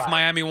shocked if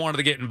Miami wanted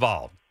to get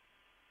involved.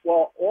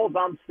 Well, all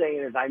I'm saying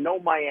is I know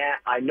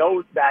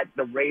that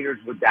the Raiders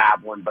were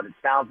dabbling, but it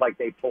sounds like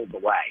they pulled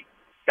away.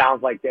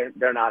 Sounds like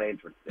they're not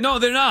interested. No,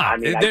 they're not. I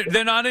mean,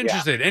 they're not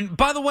interested. Yeah. And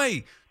by the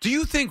way, do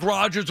you think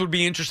Rodgers would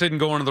be interested in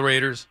going to the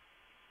Raiders?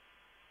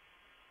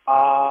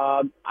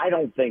 I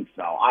don't think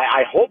so.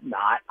 I hope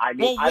not. I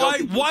mean,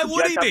 why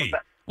would he be?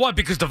 What,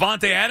 because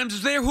Devontae Adams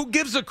is there? Who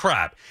gives a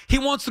crap? He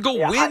wants to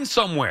go win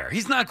somewhere.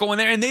 He's not going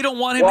there, and they don't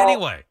want him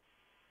anyway.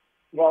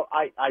 Well,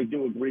 I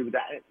do agree with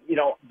that. You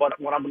know, but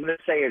what I'm going to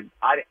say is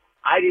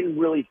I didn't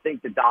really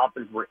think the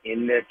Dolphins were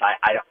in this.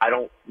 I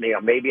don't, you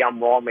know, maybe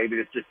I'm wrong. Maybe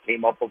this just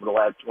came up over the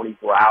last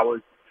 24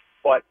 hours.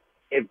 But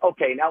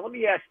now let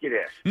me ask you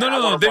this.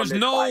 No. There's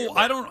no.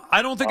 I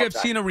don't think I've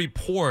seen a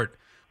report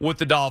with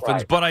the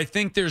Dolphins, but I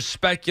think there's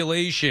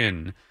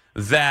speculation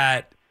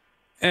that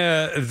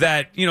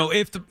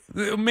if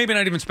maybe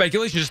not even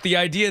speculation, just the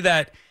idea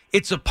that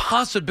it's a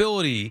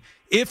possibility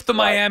if the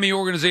Miami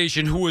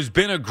organization, who has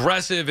been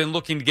aggressive in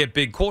looking to get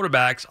big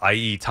quarterbacks,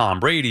 i.e. Tom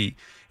Brady,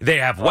 they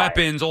have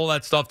weapons, all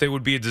that stuff, they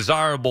would be a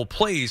desirable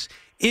place.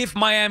 If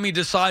Miami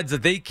decides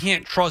that they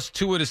can't trust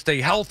Tua to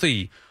stay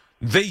healthy,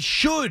 they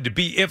should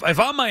be. If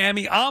I'm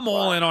Miami, I'm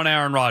all in on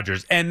Aaron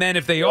Rodgers. And then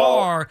if they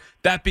are,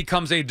 that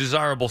becomes a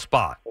desirable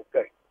spot.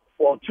 Okay.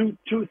 Well, two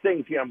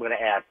things here I'm going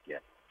to ask you.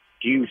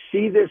 Do you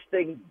see this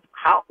thing,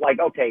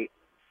 do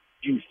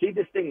you see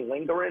this thing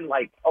lingering?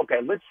 Like, okay,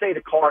 let's say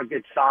the Carr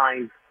gets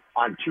signed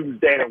on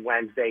Tuesday and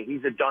Wednesday.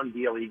 He's a done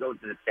deal. He goes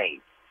to the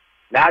Saints.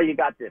 Now you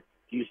got this.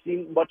 Do you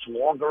see much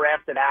longer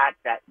after that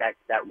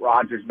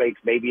Rodgers makes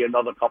maybe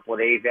another couple of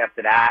days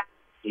after that?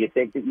 Do you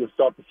think that you'll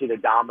start to see the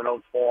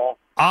dominoes fall?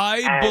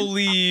 I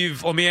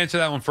believe, let me answer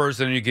that one first,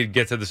 and then you could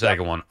get to the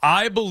second one.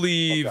 I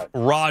believe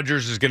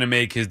Rodgers is going to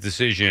make his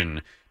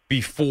decision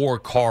before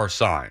Carr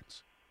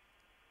signs.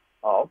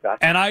 Oh, okay.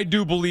 And I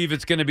do believe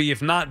it's going to be,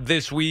 if not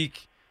this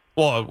week,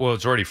 well,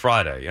 it's already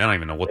Friday. I don't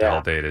even know what the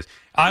hell day it is.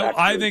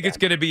 I think it's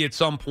going to be at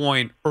some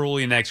point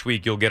early next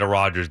week you'll get a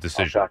Rodgers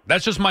decision. Okay.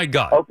 That's just my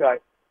gut. Okay.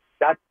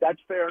 That's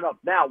fair enough.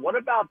 Now, what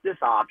about this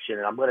option?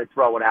 And I'm going to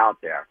throw it out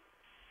there.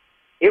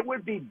 It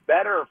would be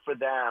better for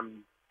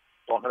them,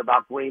 talking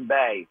about Green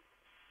Bay,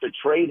 to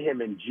trade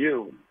him in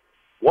June.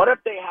 What if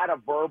they had a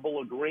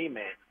verbal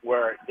agreement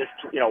where this,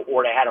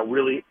 or they had a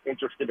really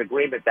interested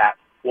agreement that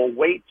we'll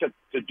wait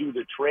to do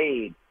the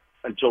trade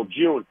until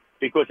June,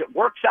 because it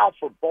works out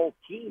for both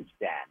teams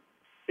then.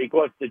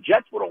 Because the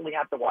Jets would only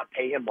have to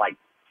pay him like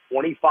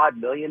 $25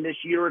 million this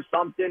year or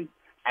something,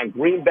 and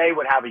Green Bay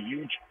would have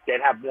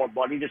they'd have more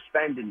money to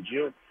spend in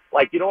June.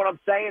 Like, you know what I'm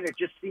saying? It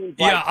just seems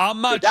like... Yeah,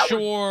 I'm not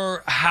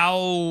sure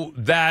how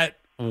that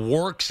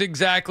works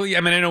exactly.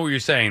 I mean, I know what you're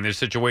saying. There's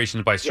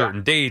situations by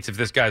certain dates. If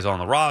this guy's on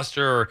the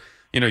roster,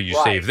 you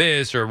save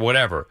this or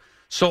whatever.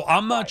 So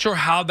I'm not sure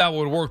how that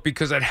would work,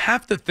 because I'd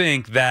have to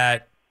think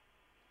that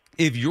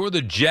if you're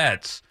the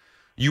Jets,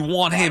 you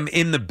want him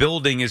in the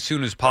building as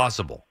soon as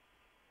possible.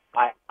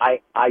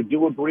 I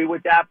do agree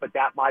with that, but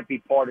that might be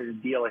part of the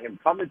deal of him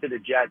coming to the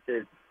Jets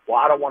is,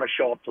 I don't want to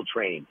show up till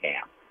training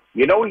camp.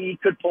 He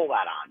could pull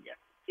that on you.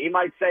 He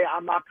might say,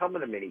 I'm not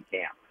coming to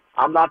minicamp.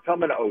 I'm not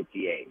coming to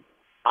OTAs.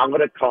 I'm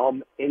going to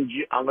come in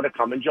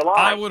July.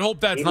 I would hope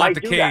that's not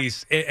the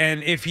case.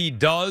 And if he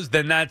does,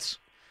 then that's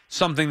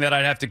something that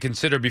I'd have to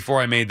consider before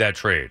I made that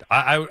trade.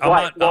 I'm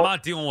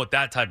not dealing with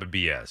that type of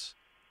BS.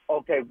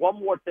 Okay, one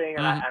more thing,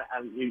 and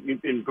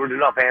you've been good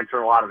enough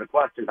answering a lot of the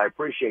questions. I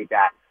appreciate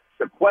that.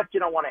 The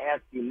question I want to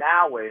ask you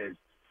now is,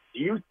 do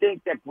you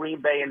think that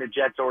Green Bay and the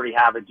Jets already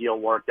have a deal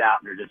worked out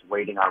and they're just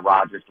waiting on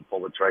Rodgers to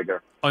pull the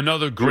trigger?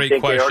 Another great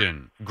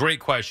question.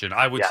 Great question.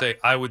 I would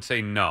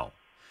say no.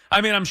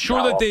 I mean, I'm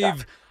sure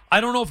that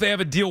I don't know if they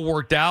have a deal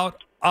worked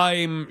out.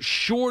 I'm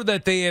sure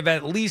that they have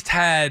at least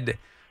had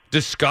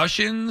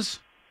discussions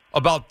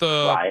about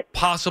the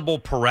possible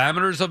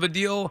parameters of a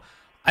deal.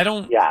 I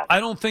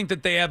don't think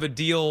that they have a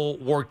deal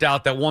worked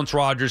out that once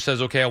Rodgers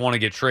says, okay, I want to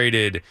get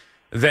traded,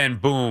 then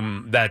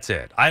boom, that's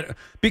it.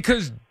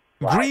 Because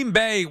Green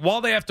Bay,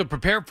 while they have to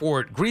prepare for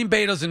it, Green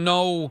Bay doesn't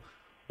know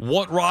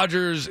what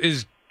Rodgers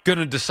is going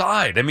to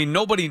decide. I mean,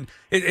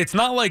 it's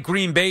not like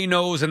Green Bay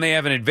knows and they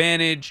have an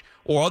advantage,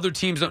 or other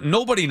teams don't.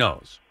 Nobody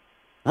knows.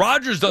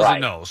 Rodgers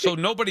doesn't know, so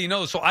nobody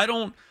knows. So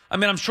I'm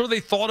sure they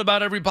thought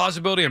about every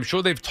possibility. I'm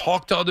sure they've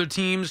talked to other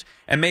teams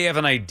and may have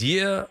an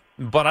idea,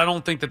 but I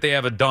don't think that they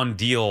have a done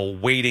deal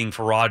waiting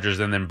for Rodgers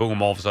and then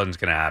boom, all of a sudden it's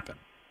going to happen.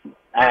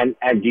 And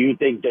do you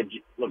think that,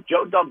 look,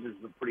 Joe Douglas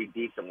is pretty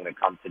decent when it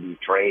comes to these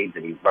trades,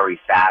 and he's very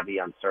savvy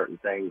on certain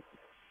things.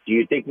 Do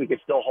you think we could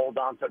still hold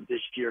on to this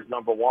year's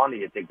number one, or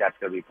do you think that's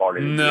going to be part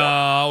of the deal? No,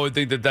 I would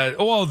think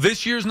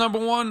this year's number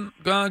one?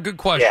 Good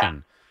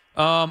question.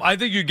 Yeah. I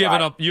think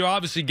you're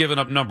obviously giving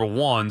up number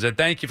ones, and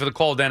thank you for the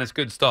call, Dennis.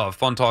 Good stuff.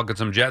 Fun talking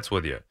some Jets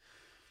with you.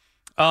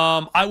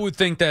 I would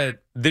think that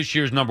this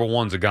year's number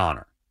one's a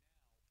goner.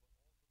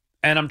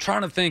 And I'm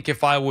trying to think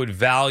if I would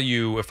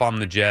value, if I'm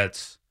the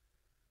Jets.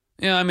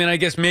 Yeah, I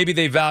guess maybe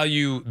they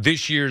value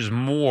this year's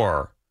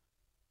more,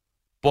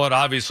 but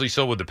obviously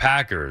so would the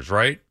Packers,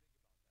 right?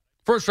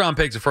 First-round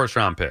pick's a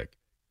first-round pick.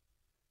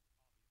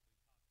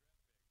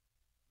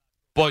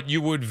 But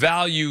you would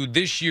value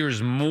this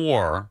year's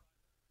more,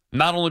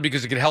 not only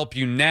because it could help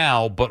you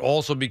now, but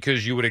also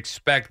because you would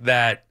expect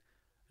that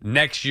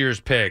next year's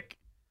pick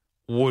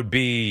would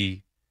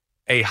be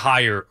a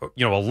higher,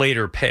 a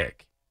later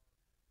pick.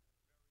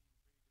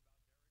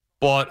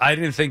 But I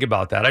didn't think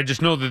about that. I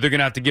just know that they're going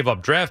to have to give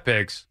up draft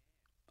picks,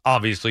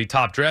 obviously,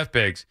 top draft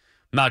picks.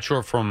 Not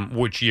sure from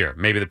which year.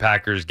 Maybe the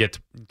Packers get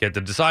to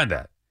decide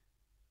that.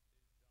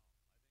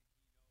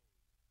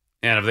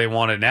 And if they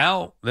want it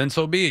now, then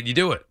so be it. You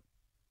do it.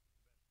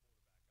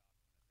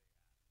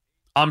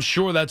 I'm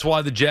sure that's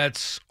why the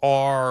Jets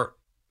are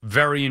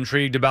very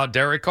intrigued about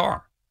Derek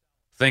Carr.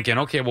 Thinking,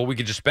 okay, well, we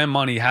could just spend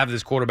money, have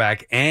this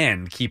quarterback,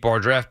 and keep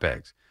our draft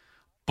picks.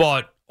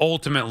 But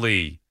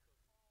ultimately,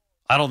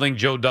 I don't think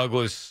Joe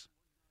Douglas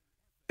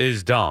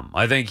is dumb.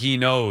 I think he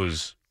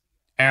knows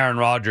Aaron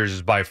Rodgers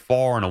is by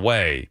far and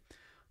away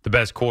the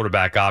best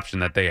quarterback option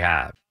that they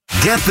have.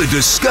 Get the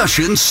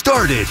discussion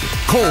started.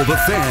 Call the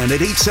Fan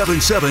at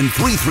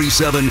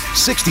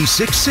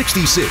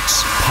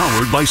 877-337-6666.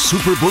 Powered by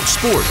Superbook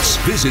Sports.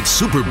 Visit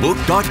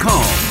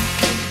superbook.com.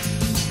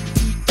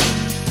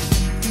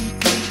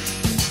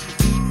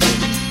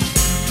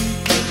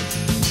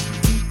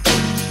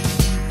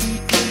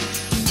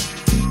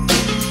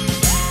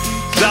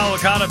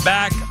 Salicata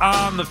back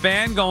on the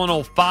Fan, going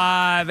till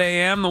 5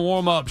 a.m. The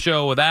warm-up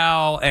show with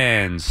Al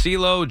and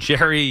CeeLo.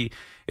 Jerry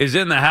is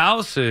in the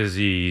house as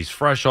he's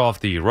fresh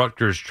off the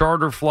Rutgers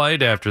charter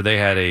flight after they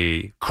had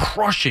a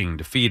crushing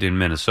defeat in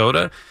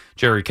Minnesota.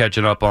 Jerry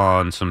catching up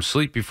on some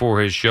sleep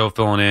before his show,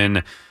 filling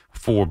in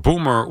for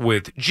Boomer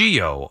with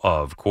Gio,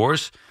 of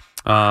course.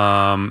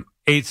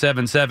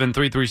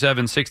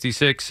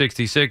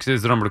 877-337-6666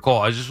 is the number to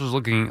call. I just was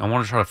looking. I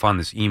want to try to find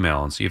this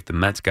email and see if the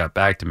Mets got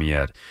back to me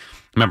yet.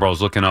 Remember, I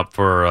was looking up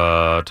for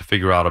to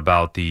figure out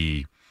about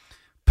the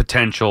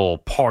potential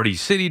Party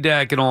City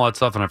deck and all that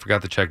stuff, and I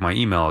forgot to check my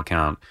email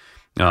account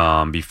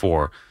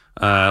before.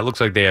 It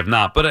looks like they have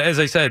not. But as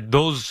I said,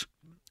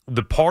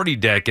 the party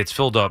deck gets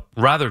filled up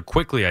rather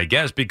quickly, I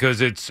guess, because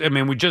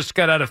we just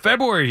got out of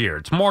February here.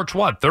 It's March,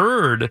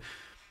 3rd,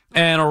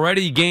 and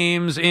already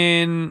games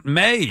in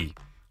May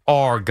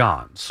are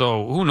gone.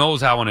 So who knows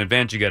how in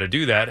advance you got to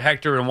do that.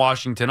 Hector in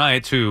Washington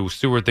Heights, who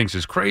Stewart thinks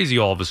is crazy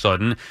all of a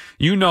sudden.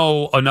 You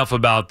know enough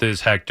about this,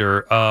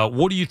 Hector.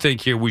 What do you think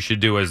here we should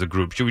do as a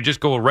group? Should we just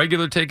go with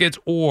regular tickets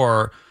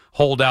or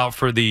hold out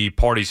for the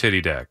Party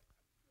City deck?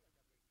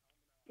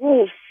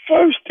 Well,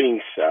 first thing,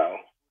 Sal,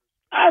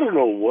 I don't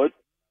know what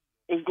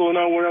is going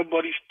on with our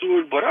buddy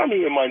Stewart, but I'm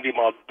here minding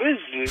my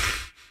business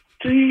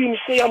to hear him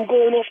say I'm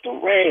going off the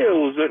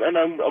rails, and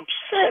I'm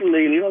upset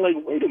lately. I'm like,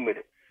 wait a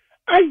minute.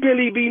 I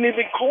barely been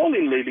even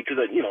calling lately because,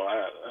 I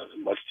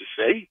have much to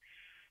say.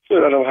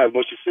 So I don't have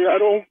much to say. I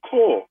don't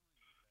call.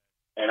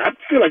 And I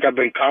feel like I've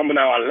been calmer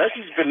now, unless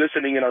he's been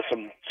listening in on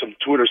some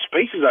Twitter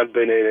spaces I've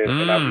been in,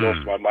 and I've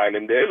lost my mind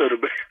in there a little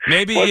bit.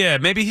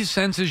 Maybe he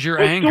senses your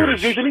anger. Stewart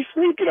is usually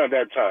sleeping at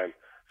that time.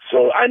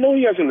 So I know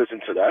he hasn't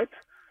listened to that.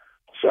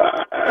 So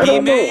I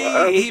don't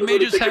know. He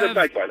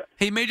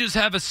may just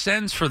have a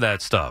sense for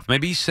that stuff.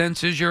 Maybe he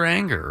senses your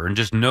anger and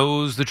just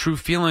knows the true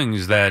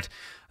feelings that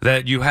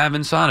you have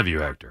inside of you,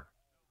 Hector.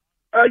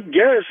 I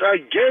guess.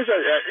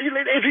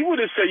 If he would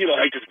have said,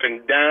 Hector's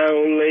been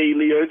down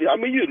lately,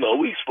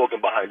 we've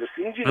spoken behind the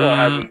scenes. I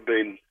haven't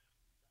been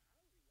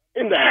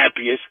in the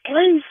happiest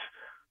place.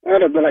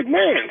 I'd have been like,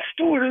 man,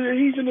 Stewart,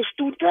 he's an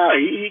astute guy.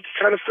 He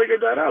kind of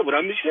figured that out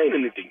without me saying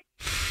anything.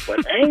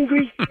 But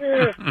angry?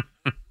 I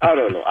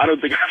don't know. I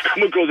don't think I'm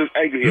coming across as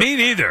angry. Me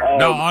neither.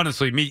 No,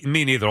 honestly, me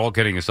neither. All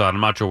kidding aside,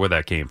 I'm not sure where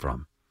that came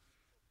from.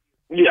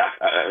 Yeah,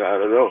 I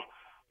don't know.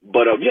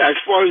 But as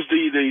far as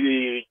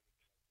the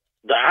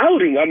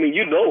outing,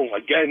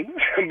 again,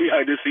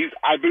 behind the scenes,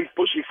 I've been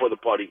pushing for the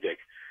party deck.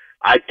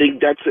 I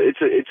think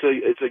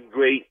it's a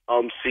great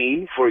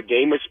scene for a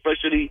game,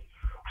 especially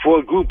for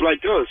a group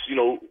like us.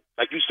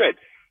 Like you said,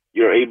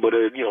 you're able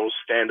to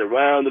stand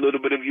around a little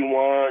bit if you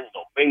want,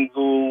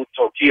 mingle,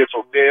 talk here,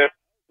 talk there,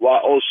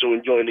 while also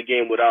enjoying the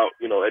game without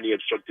any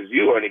obstructive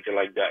view or anything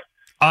like that.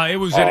 It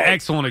was an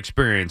excellent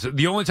experience.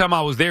 The only time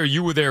I was there,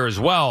 you were there as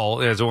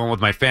well, as I went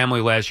with my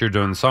family last year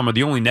during the summer.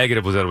 The only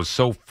negative was that it was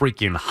so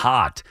freaking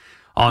hot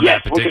on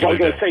that particular I was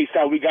going day. to say,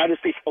 Sal, we got to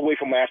stay away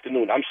from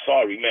afternoon. I'm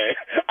sorry, man.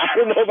 I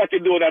don't know if I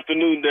can do an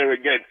afternoon there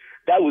again.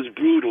 That was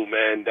brutal,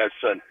 man, that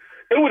sun.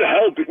 It would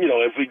help,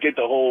 if we get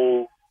the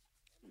whole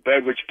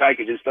beverage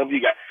package and stuff.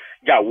 You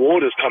got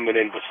waters coming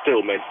in, but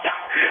still, man.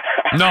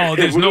 No,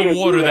 there's no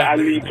water that I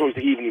lean towards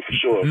the evening for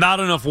sure. Not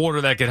enough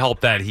water that could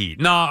help that heat.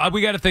 No,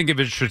 we got to think of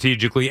it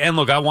strategically. And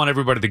look, I want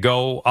everybody to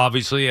go,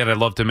 obviously, and I'd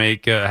love to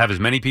have as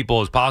many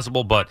people as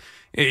possible. But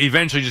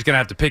eventually, just gonna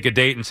have to pick a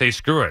date and say,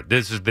 screw it.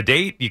 This is the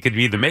date. You could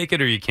either make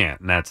it or you can't,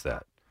 and that's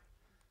that.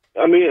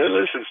 I mean,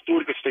 listen,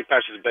 Stuart could stay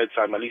past his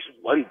bedtime at least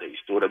one day,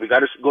 Stuart. We got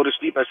to go to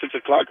sleep at 6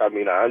 o'clock. I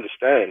mean, I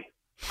understand.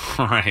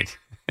 All right.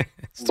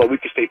 But we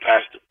could stay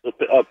past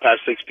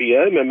 6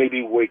 p.m. and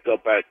maybe wake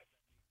up at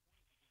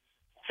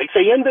 6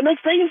 a.m. the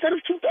next day instead of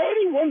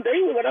 2:30 one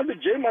day. We're at the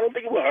gym. I don't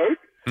think it would hurt.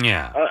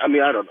 Yeah. I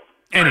mean, I don't know.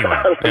 Anyway,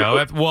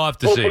 we'll have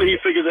to see. Hopefully he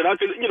figures it out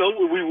because,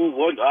 we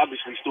want,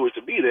 obviously, Stuart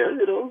to be there,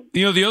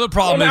 the other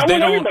problem is I they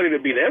want don't... everybody to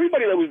be there.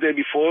 Everybody that was there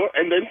before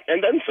and then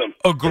some.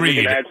 Agreed.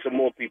 We can add some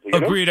more people.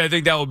 Agreed. I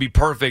think that would be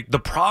perfect. The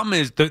problem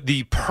is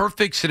the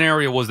perfect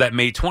scenario was that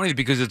May 20th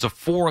because it's a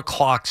 4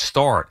 o'clock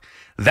start.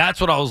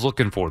 That's what I was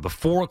looking for, the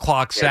 4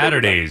 o'clock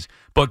Saturdays.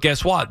 But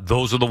guess what?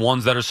 Those are the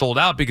ones that are sold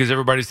out because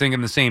everybody's thinking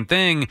the same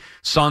thing.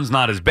 Sun's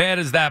not as bad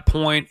as that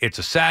point. It's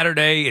a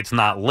Saturday. It's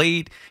not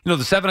late.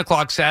 The 7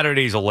 o'clock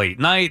Saturday is a late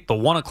night. The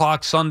 1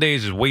 o'clock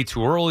Sundays is way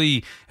too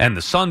early and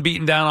the sun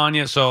beating down on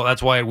you. So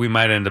that's why we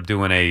might end up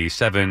doing a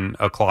 7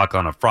 o'clock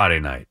on a Friday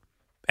night.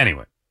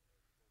 Anyway.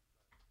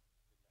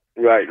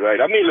 Right.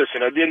 I mean,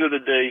 listen, at the end of the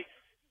day,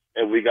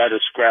 and we got to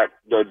scrap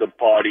the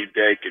party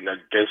deck, and I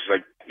guess,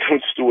 like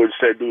Stuart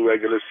said, do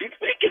regular seats.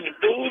 We can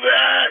do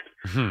that.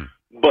 Hmm.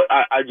 But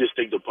I just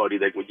think the party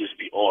deck would just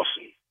be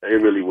awesome. It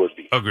really would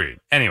be. Agreed.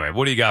 Anyway,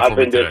 what do you got for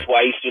me today? I've been there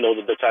twice,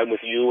 the time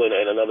with you and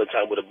another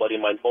time with a buddy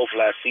of mine. Both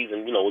last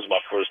season, was my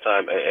first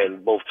time,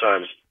 and both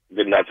times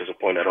did not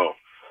disappoint at all.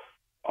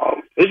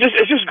 It's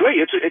just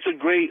great. It's a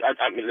great.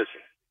 I mean,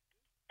 listen.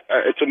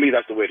 To me,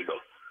 that's the way to go.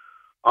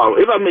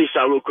 If I may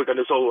shout real quick on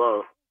this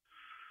whole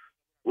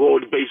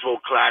World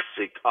Baseball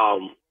Classic,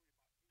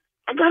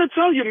 I gotta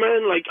tell you,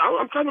 man, like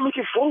I'm kind of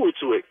looking forward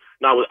to it.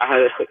 Now,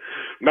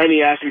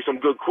 Manny asked me some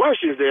good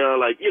questions there.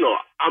 Like,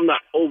 I'm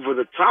not over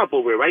the top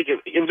over it, right?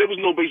 If there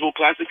was no Baseball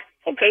Classic,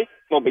 okay,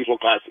 no Baseball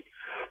Classic.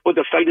 But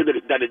the fact that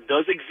it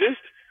does exist,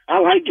 I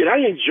like it.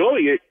 I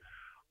enjoy it.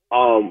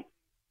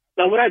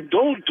 Now, what I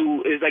don't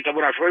do is, like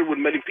what I've heard with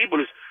many people,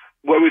 is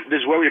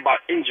worry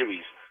about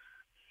injuries.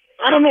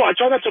 I don't know. I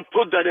try not to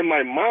put that in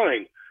my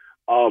mind.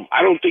 I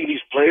don't think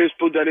these players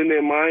put that in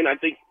their mind. I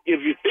think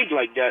if you think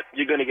like that,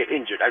 you're going to get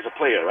injured as a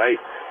player, right?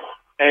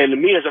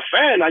 And me as a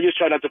fan, I just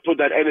try not to put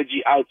that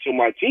energy out to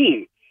my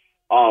team.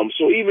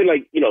 So even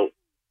the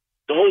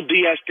whole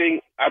Diaz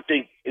thing, I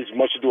think is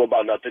much ado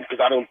about nothing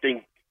because I don't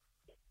think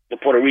the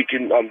Puerto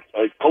Rican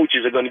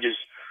coaches are going to just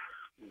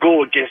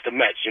go against the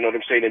Mets, you know what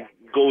I'm saying, and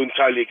go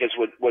entirely against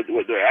what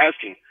they're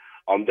asking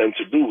them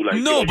to do.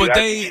 No, but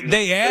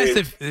they asked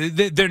if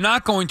they're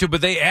not going to, but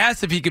they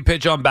asked if he could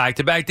pitch on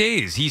back-to-back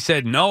days. He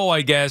said no,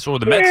 I guess, or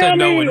the Mets said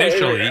no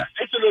initially.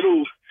 It's a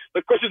little.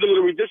 The question's a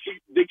little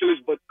ridiculous,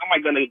 but am I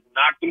going to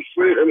knock them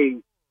for it? I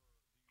mean,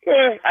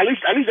 at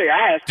least they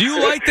asked. Do you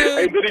like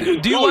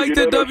you like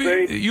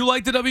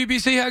the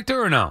WBC,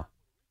 Hector, or no?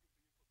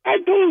 I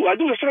do.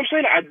 That's what I'm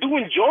saying. I do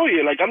enjoy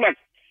it. Like I'm not,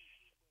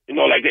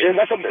 it's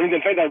not something.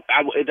 The fact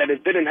that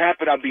it didn't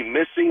happen, I'd be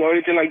missing or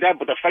anything like that.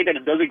 But the fact that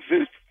it does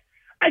exist,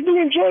 I do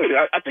enjoy it.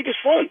 I think it's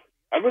fun.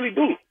 I really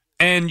do.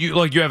 And you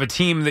have a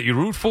team that you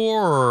root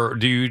for, or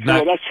do you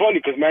not? Well, that's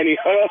funny because Manny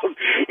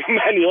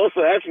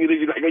also asked me,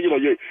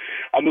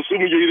 I'm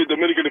assuming you're either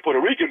Dominican or Puerto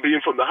Rican, being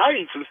from the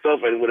Heights and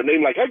stuff, and with a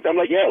name like Hector, I'm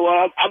like, yeah,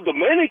 well, I'm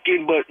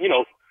Dominican, but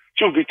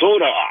truth be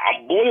told,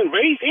 I'm born and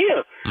raised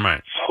here.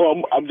 Right. So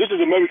I'm just as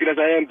American as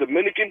I am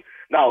Dominican.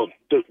 Now,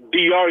 the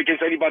DR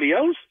against anybody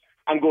else,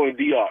 I'm going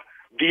DR.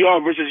 DR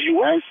versus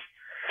US.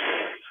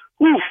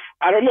 Oof,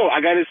 I don't know.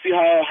 I got to see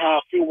how I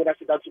feel when I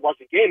sit down to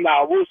watch the game.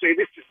 Now, I will say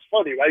this is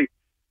funny, right?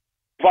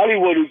 Probably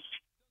would have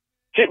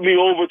tipped me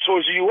over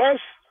towards the U.S.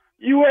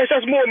 U.S.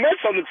 has more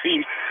Mets on the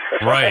team.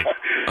 Right.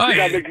 You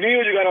got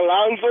McNeil, you got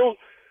Alonso.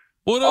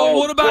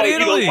 What about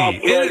Italy?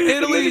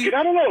 Italy?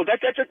 I don't know.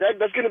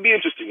 That's going to be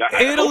interesting.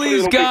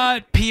 Italy's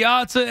got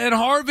Piazza and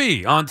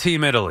Harvey on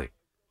Team Italy.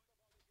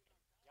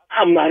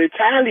 I'm not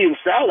Italian,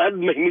 Sal. That would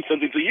mean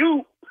something to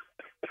you.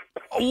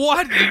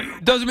 What?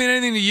 Doesn't mean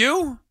anything to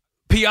you?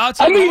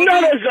 Piazza? I mean,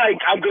 not as like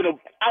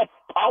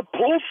I'll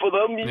pull for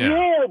them,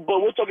 yeah,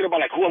 but we're talking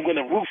about who I'm going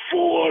to root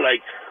for,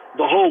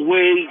 the whole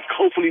way,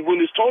 hopefully win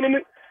this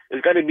tournament. It's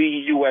got to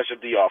be U.S. or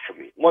DR for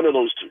me. One of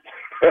those two.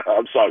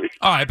 I'm sorry.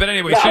 All right, but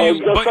anyway. Now,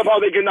 somehow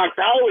they get knocked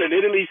out and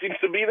Italy seems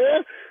to be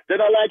there,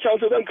 then I'll latch on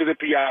to them because it's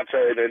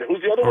Piazza and then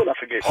who's the other one? I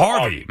forget.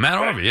 Matt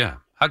Harvey,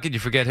 yeah. How could you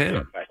forget him?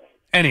 Yeah, right.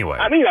 Anyway.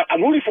 I mean, I'm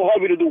rooting for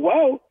Harvey to do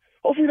well.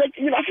 Hopefully, I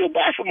feel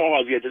bad for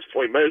Harvey at this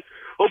point, man.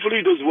 Hopefully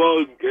he does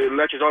well,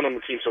 latches on the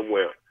team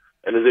somewhere.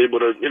 and is able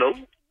to,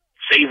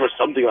 savor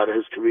something out of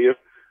his career.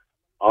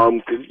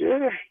 Because,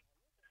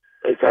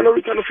 I kind of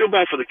feel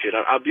bad for the kid.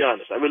 I'll be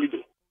honest. I really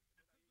do.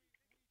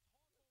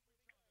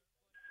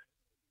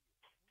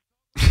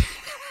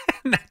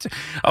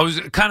 I was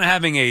kind of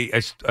having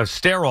a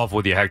stare off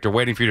with you, Hector,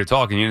 waiting for you to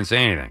talk, and you didn't say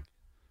anything.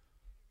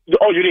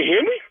 Oh, you didn't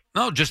hear me?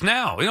 No, just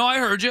now. I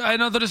heard you. I had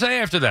nothing to say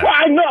after that. Well,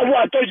 I know. Well,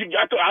 I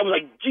was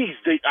like, geez,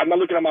 I'm not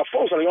looking at my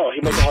phone. So I'm like, oh, he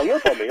must have hung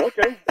up on me.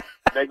 Okay.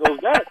 There goes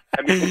that.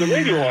 And we put the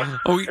radio on.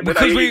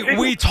 Because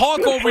we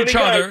talk over each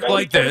other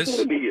like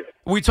this.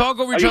 We talk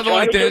over each other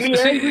like this.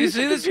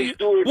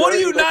 What do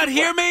you not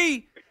hear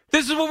me?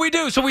 This is what we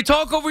do. So we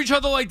talk over each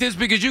other like this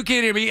because you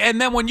can't hear me.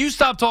 And then when you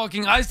stop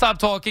talking, I stop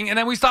talking. And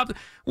then we stop.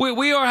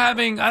 We are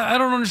having, I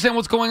don't understand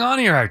what's going on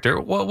here, Hector.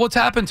 What's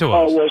happened to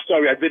us? Oh, well,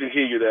 sorry. I didn't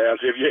hear you there.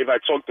 If I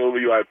talked over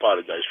you, I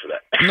apologize for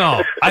that.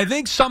 No, I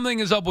think something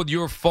is up with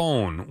your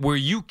phone where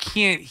you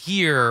can't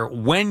hear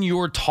when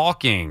you're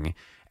talking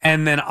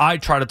and then I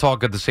try to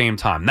talk at the same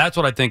time. That's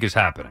what I think is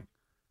happening.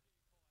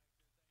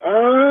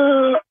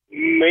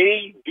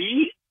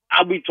 Maybe.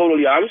 I'll be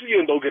totally honest with you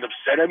and don't get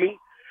upset at me.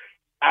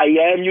 I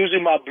am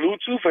using my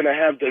Bluetooth and I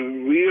have the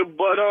rear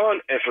bud on,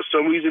 and for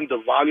some reason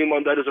the volume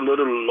on that is a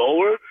little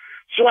lower.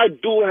 So I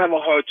do have a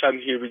hard time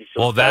hearing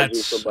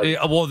somebody.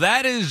 Well,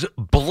 that is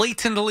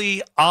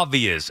blatantly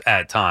obvious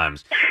at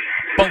times.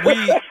 But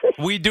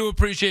we do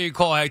appreciate your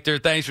call, Hector.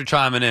 Thanks for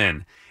chiming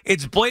in.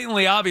 It's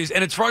blatantly obvious,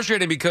 and it's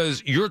frustrating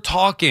because you're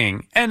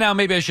talking, and now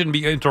maybe I shouldn't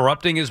be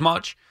interrupting as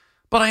much,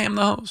 but I am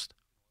the host.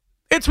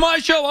 It's my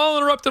show. I'll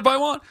interrupt if I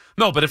want.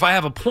 No, but if I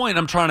have a point,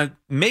 I'm trying to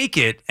make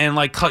it and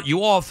cut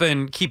you off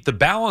and keep the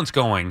balance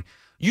going.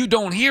 You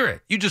don't hear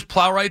it. You just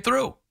plow right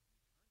through.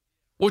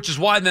 Which is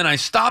why then I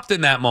stopped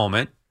in that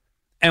moment,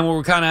 and we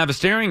were kind of have a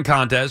staring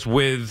contest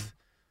with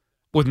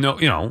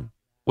no,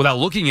 without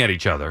looking at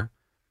each other,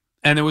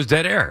 and there was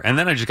dead air. And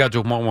then I just got to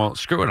a point, well,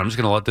 screw it. I'm just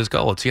going to let this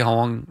go. Let's see how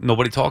long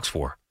nobody talks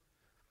for.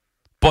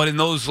 But in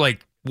those, what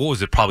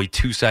was it, probably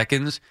 2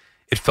 seconds,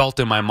 it felt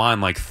in my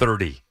mind like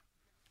 30.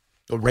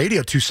 The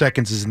radio, 2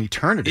 seconds is an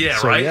eternity. Yeah,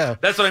 so, right? Yeah.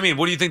 That's what I mean.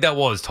 What do you think that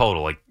was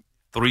total?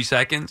 3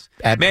 seconds?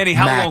 Manny,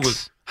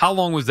 max. how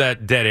long was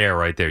that dead air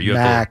right there? You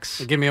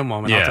max. Give me a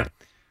moment. Yeah.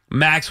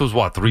 Max was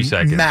what, 3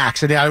 seconds?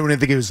 Max, and I don't even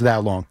think it was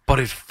that long.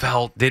 But it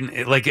felt,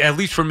 at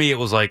least for me, it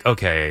was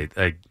okay,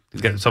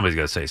 somebody's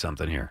got to say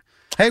something here.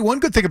 Hey, one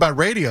good thing about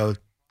radio,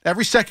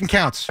 every second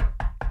counts.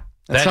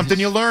 That's something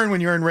you learn when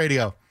you're in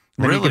radio.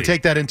 And then you can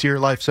take that into your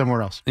life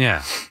somewhere else.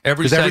 Yeah.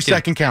 Every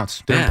second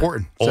counts. They're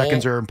important.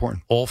 Seconds are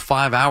important. All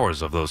 5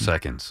 hours of those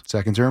seconds.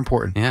 Seconds are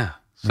important. Yeah.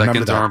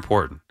 Seconds are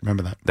important.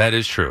 Remember that. That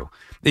is true.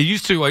 I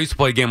used to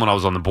play a game when I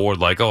was on the board,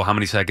 how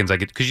many seconds I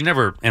get, because you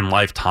never in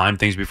life time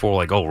things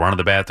before, run to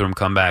the bathroom,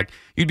 come back.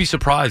 You'd be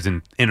surprised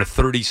in a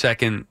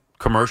 30-second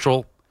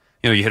commercial,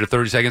 you hit a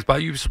 30-second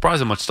spot, you'd be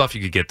surprised how much stuff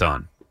you could get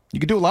done. You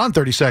could do a lot in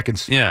 30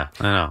 seconds. Yeah,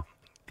 I know.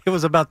 It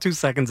was about 2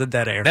 seconds of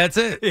dead air. That's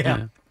it.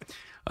 Yeah.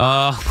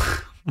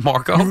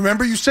 Marco?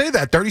 Remember you say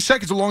that. 30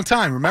 seconds is a long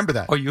time. Remember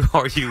that. Are you?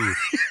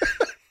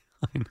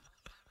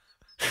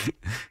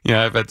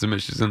 Yeah, I've had some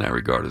issues in that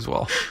regard as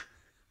well.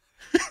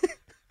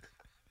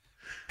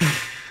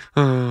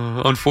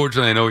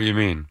 Unfortunately, I know what you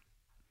mean.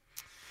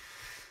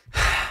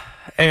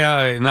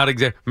 Hey, not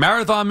exactly.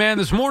 Marathon man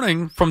this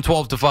morning from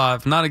 12 to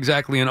 5. Not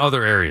exactly in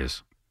other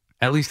areas,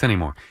 at least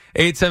anymore.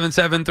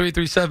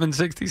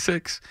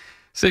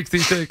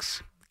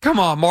 877-337-6666. Come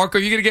on, Marco,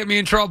 you're gonna get me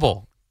in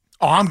trouble.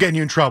 Oh, I'm getting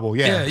you in trouble.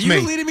 Yeah, it's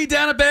you're me. leading me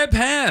down a bad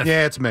path.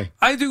 Yeah, it's me.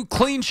 I do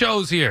clean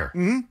shows here.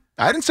 Mm-hmm.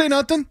 I didn't say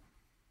nothing.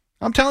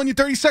 I'm telling you,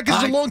 30 seconds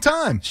is a long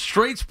time.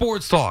 Straight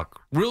sports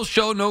talk. Real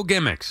show, no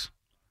gimmicks.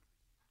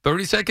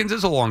 30 seconds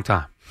is a long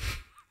time.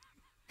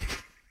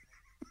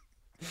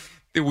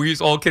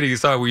 All kidding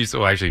aside,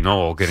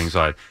 all kidding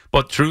aside.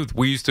 But truth,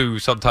 we used to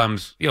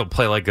sometimes,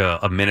 play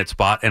a minute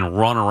spot and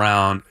run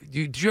around.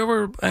 Did you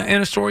ever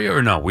in Astoria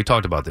or no? We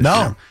talked about this.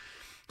 No.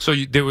 So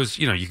there was,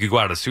 you could go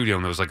out of the studio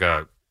and there was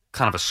a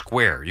kind of a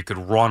square. You could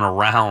run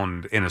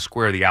around in a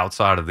square the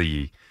outside of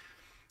the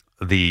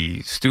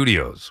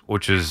studios,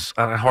 which is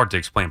hard to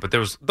explain, but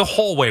the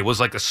hallway was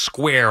like a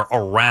square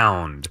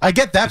around. I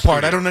get that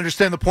part. I don't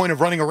understand the point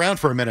of running around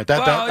for a minute.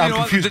 I'm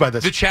confused by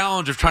this. The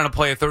challenge of trying to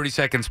play a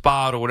 30-second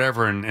spot or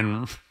whatever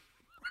and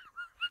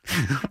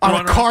on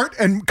a cart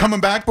and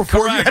coming back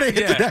before you had to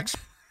hit the next.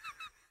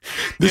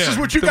 This is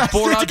what you guys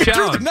did to get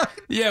through the night.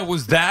 Yeah, it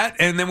was that,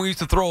 and then we used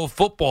to throw a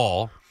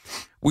football.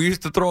 We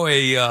used to throw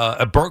a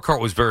Burkhart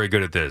was very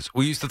good at this.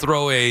 We used to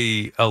throw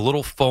a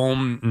little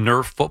foam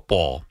Nerf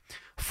football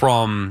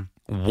from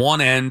one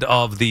end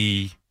of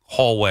the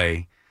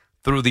hallway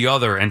through the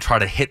other and try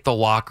to hit the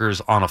lockers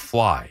on a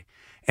fly.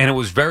 And it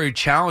was very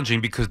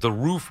challenging because the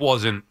roof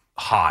wasn't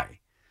high.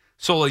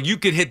 So you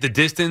could hit the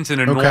distance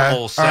in a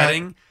normal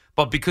setting,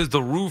 but because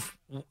the roof,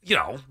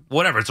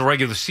 whatever, it's a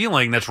regular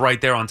ceiling that's right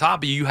there on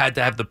top of you, you had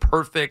to have the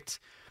perfect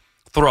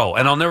throw.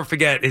 And I'll never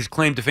forget his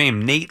claim to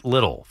fame, Nate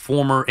Little,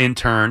 former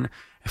intern,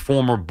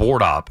 former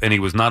board op, and he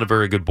was not a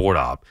very good board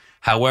op.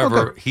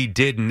 However, he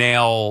did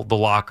nail the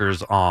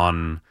lockers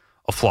on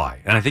a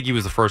fly, and I think he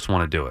was the first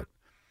one to do it.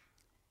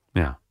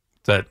 Yeah.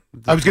 I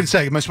was going to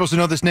say, am I supposed to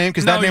know this name?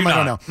 Because that name I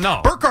don't know.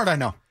 No. Burkhardt I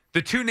know.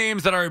 The two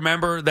names that I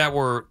remember that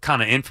were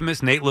kind of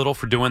infamous, Nate Little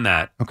for doing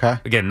that. Okay.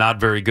 Again, not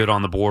very good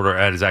on the board or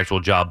at his actual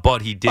job,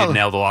 but he did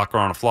nail the locker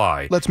on a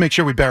fly. Let's make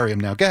sure we bury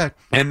him now. Go ahead.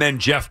 And then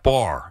Jeff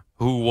Barr,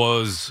 who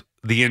was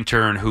the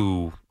intern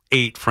who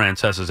ate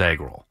Francesa's egg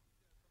roll.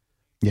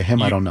 Yeah,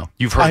 him I don't know.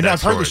 You've heard that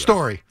I've heard the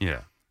story.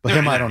 Yeah. But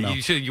him I don't know.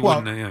 You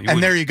wouldn't,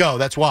 and there you go.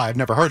 That's why I've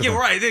never heard of him. Yeah,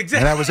 right. Exactly.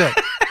 And that was it.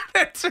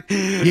 That's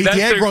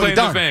their claim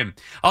done. to fame.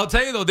 I'll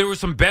tell you, though, there were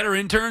some better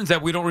interns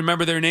that we don't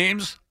remember their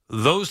names.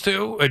 Those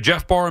two,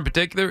 Jeff Barr in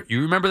particular,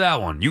 you remember that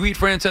one. You eat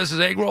Francesa's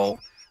egg roll,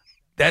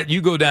 that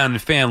you go down in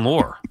fan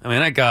lore. I mean,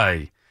 that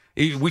guy,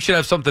 we should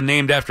have something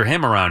named after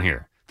him around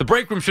here. The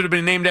break room should have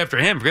been named after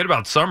him. Forget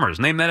about Summers.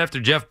 Name that after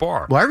Jeff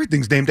Barr. Well,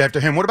 everything's named after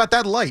him. What about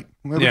that light?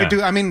 What we could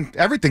do? I mean,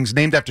 everything's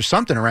named after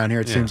something around here,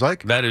 it seems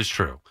like. That is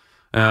true.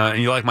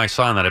 And you like my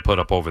sign that I put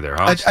up over there,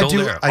 huh? I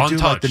do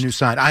like the new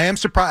sign. I am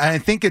surprised. I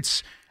think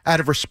it's out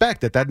of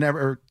respect that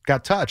never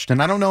got touched.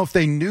 And I don't know if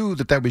they knew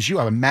that was you.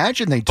 I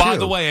imagine they do. By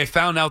the way, I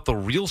found out the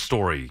real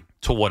story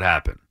to what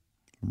happened.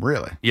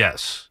 Really?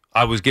 Yes.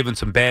 I was given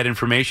some bad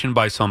information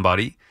by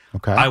somebody.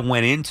 Okay. I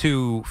went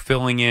into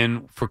filling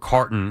in for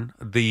Carton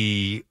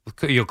a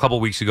couple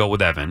weeks ago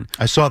with Evan.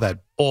 I saw that.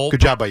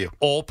 Good job by you.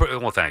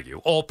 Well, thank you.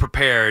 All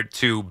prepared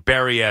to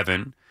bury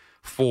Evan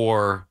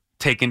for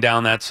taking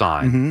down that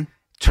sign. Mm-hmm.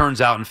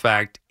 Turns out, in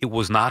fact, it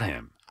was not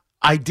him.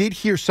 I did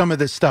hear some of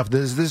this stuff.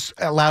 Is this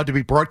allowed to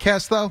be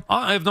broadcast, though?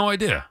 I have no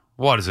idea.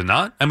 What, is it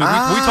not? I mean,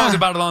 we talked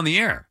about it on the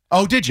air.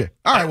 Oh, did you?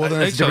 All right, well,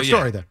 then it's a different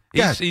story then.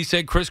 He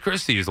said Chris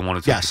Christie is the one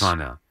who took the sign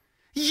down.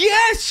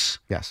 Yes!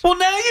 Yes. Well,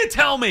 now you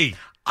tell me.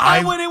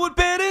 I went in with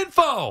bad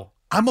info.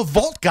 I'm a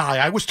vault guy.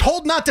 I was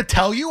told not to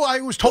tell you. I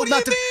was told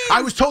not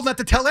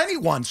to tell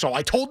anyone, so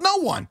I told no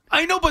one.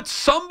 I know, but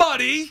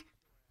somebody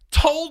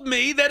told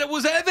me that it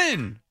was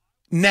Evan.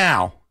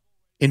 Now,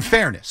 in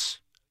fairness,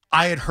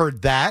 I had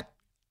heard that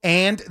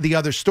and the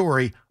other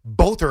story.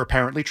 Both are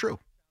apparently true.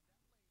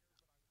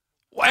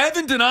 Well,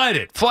 Evan denied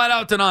it. Flat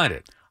out denied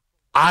it.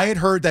 I had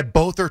heard that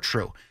both are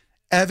true.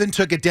 Evan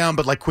took it down,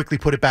 but quickly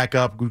put it back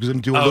up. We was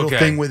going to do a little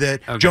thing with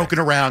it, joking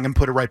around, and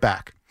put it right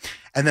back.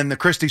 And then the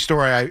Christie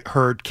story I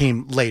heard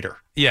came later.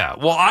 Yeah,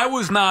 well, I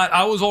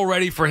was all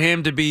ready for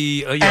him to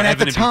be... and at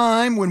the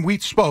time when we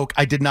spoke,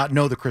 I did not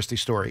know the Christie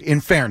story,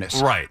 in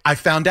fairness. Right. I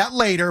found out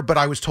later, but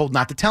I was told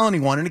not to tell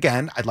anyone. And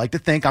again, I'd like to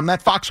think I'm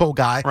that foxhole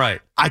guy.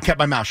 Right. I kept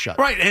my mouth shut.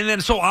 Right, and then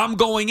so I'm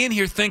going in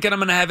here thinking I'm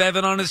going to have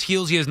Evan on his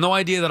heels. He has no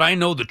idea that I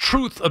know the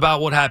truth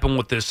about what happened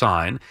with this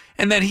sign.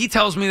 And then he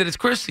tells me that it's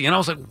Christie. And I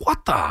was like,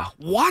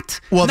 what?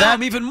 Well, now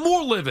I'm even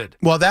more livid.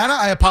 Well, that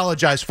I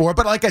apologize for.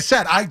 But like I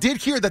said, I did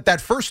hear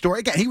that first story.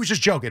 Again, he was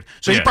just joking.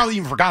 So he probably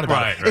even forgot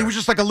about it. Right. It was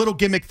just like a little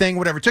gimmick thing,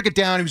 whatever. Took it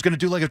down. He was going to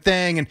do like a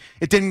thing. And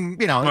it didn't,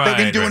 they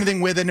didn't do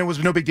anything with it. And it was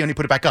no big deal. And he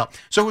put it back up.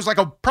 So it was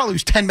probably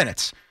 10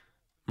 minutes.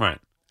 Right.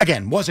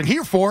 Again, wasn't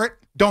here for it.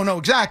 Don't know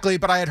exactly,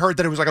 but I had heard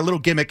that it was like a little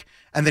gimmick,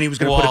 and then he was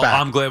going to put it back.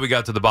 I'm glad we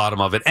got to the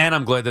bottom of it, and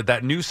I'm glad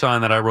that new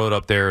sign that I wrote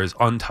up there is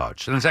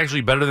untouched, and it's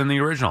actually better than the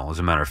original, as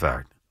a matter of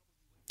fact.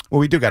 Well,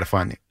 we do got to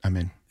find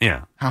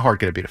yeah. How hard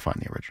could it be to find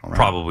the original, right?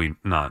 Probably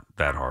not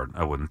that hard,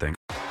 I wouldn't think.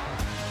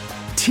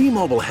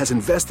 T-Mobile has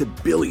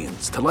invested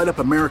billions to light up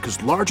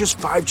America's largest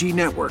 5G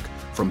network,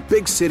 from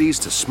big cities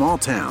to small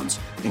towns,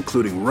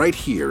 including right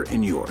here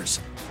in yours.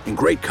 And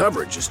great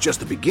coverage is just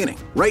the beginning.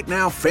 Right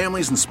now,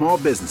 families and small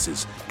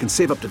businesses can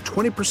save up to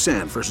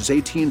 20% versus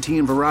AT&T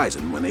and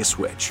Verizon when they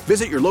switch.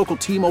 Visit your local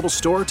T-Mobile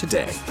store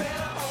today.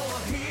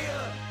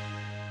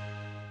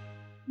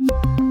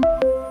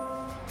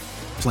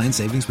 Plan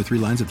savings with 3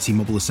 lines of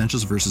T-Mobile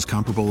Essentials versus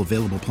comparable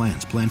available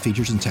plans. Plan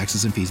features and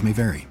taxes and fees may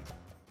vary.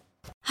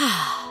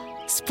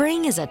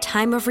 Spring is a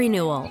time of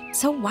renewal,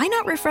 so why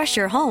not refresh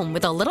your home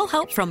with a little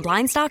help from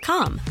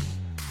Blinds.com?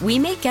 We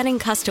make getting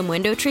custom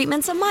window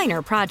treatments a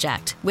minor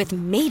project with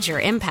major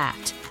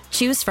impact.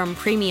 Choose from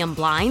premium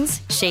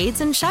blinds,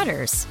 shades, and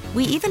shutters.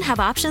 We even have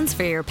options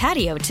for your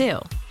patio, too.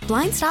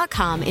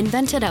 Blinds.com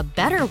invented a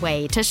better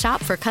way to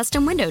shop for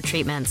custom window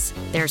treatments.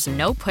 There's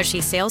no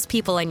pushy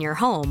salespeople in your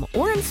home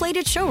or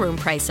inflated showroom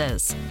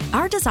prices.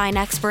 Our design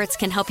experts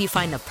can help you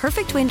find the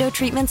perfect window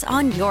treatments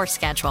on your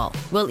schedule.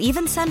 We'll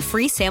even send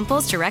free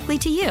samples directly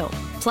to you.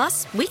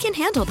 Plus, we can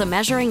handle the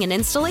measuring and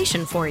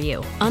installation for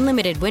you.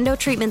 Unlimited window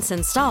treatments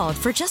installed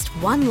for just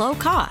one low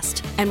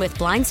cost. And with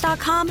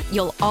Blinds.com,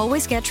 you'll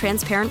always get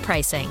transparent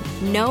pricing.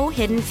 No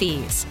hidden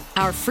fees.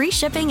 Our free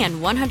shipping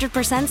and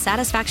 100%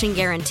 satisfaction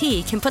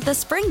guarantee can put the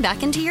spring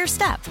back into your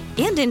step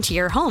and into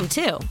your home,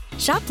 too.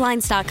 Shop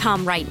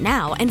Blinds.com right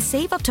now and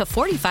save up to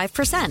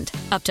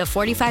 45%. Up to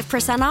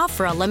 45% off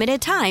for a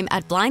limited time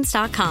at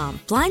Blinds.com.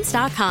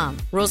 Blinds.com.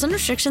 Rules and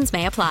restrictions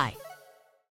may apply.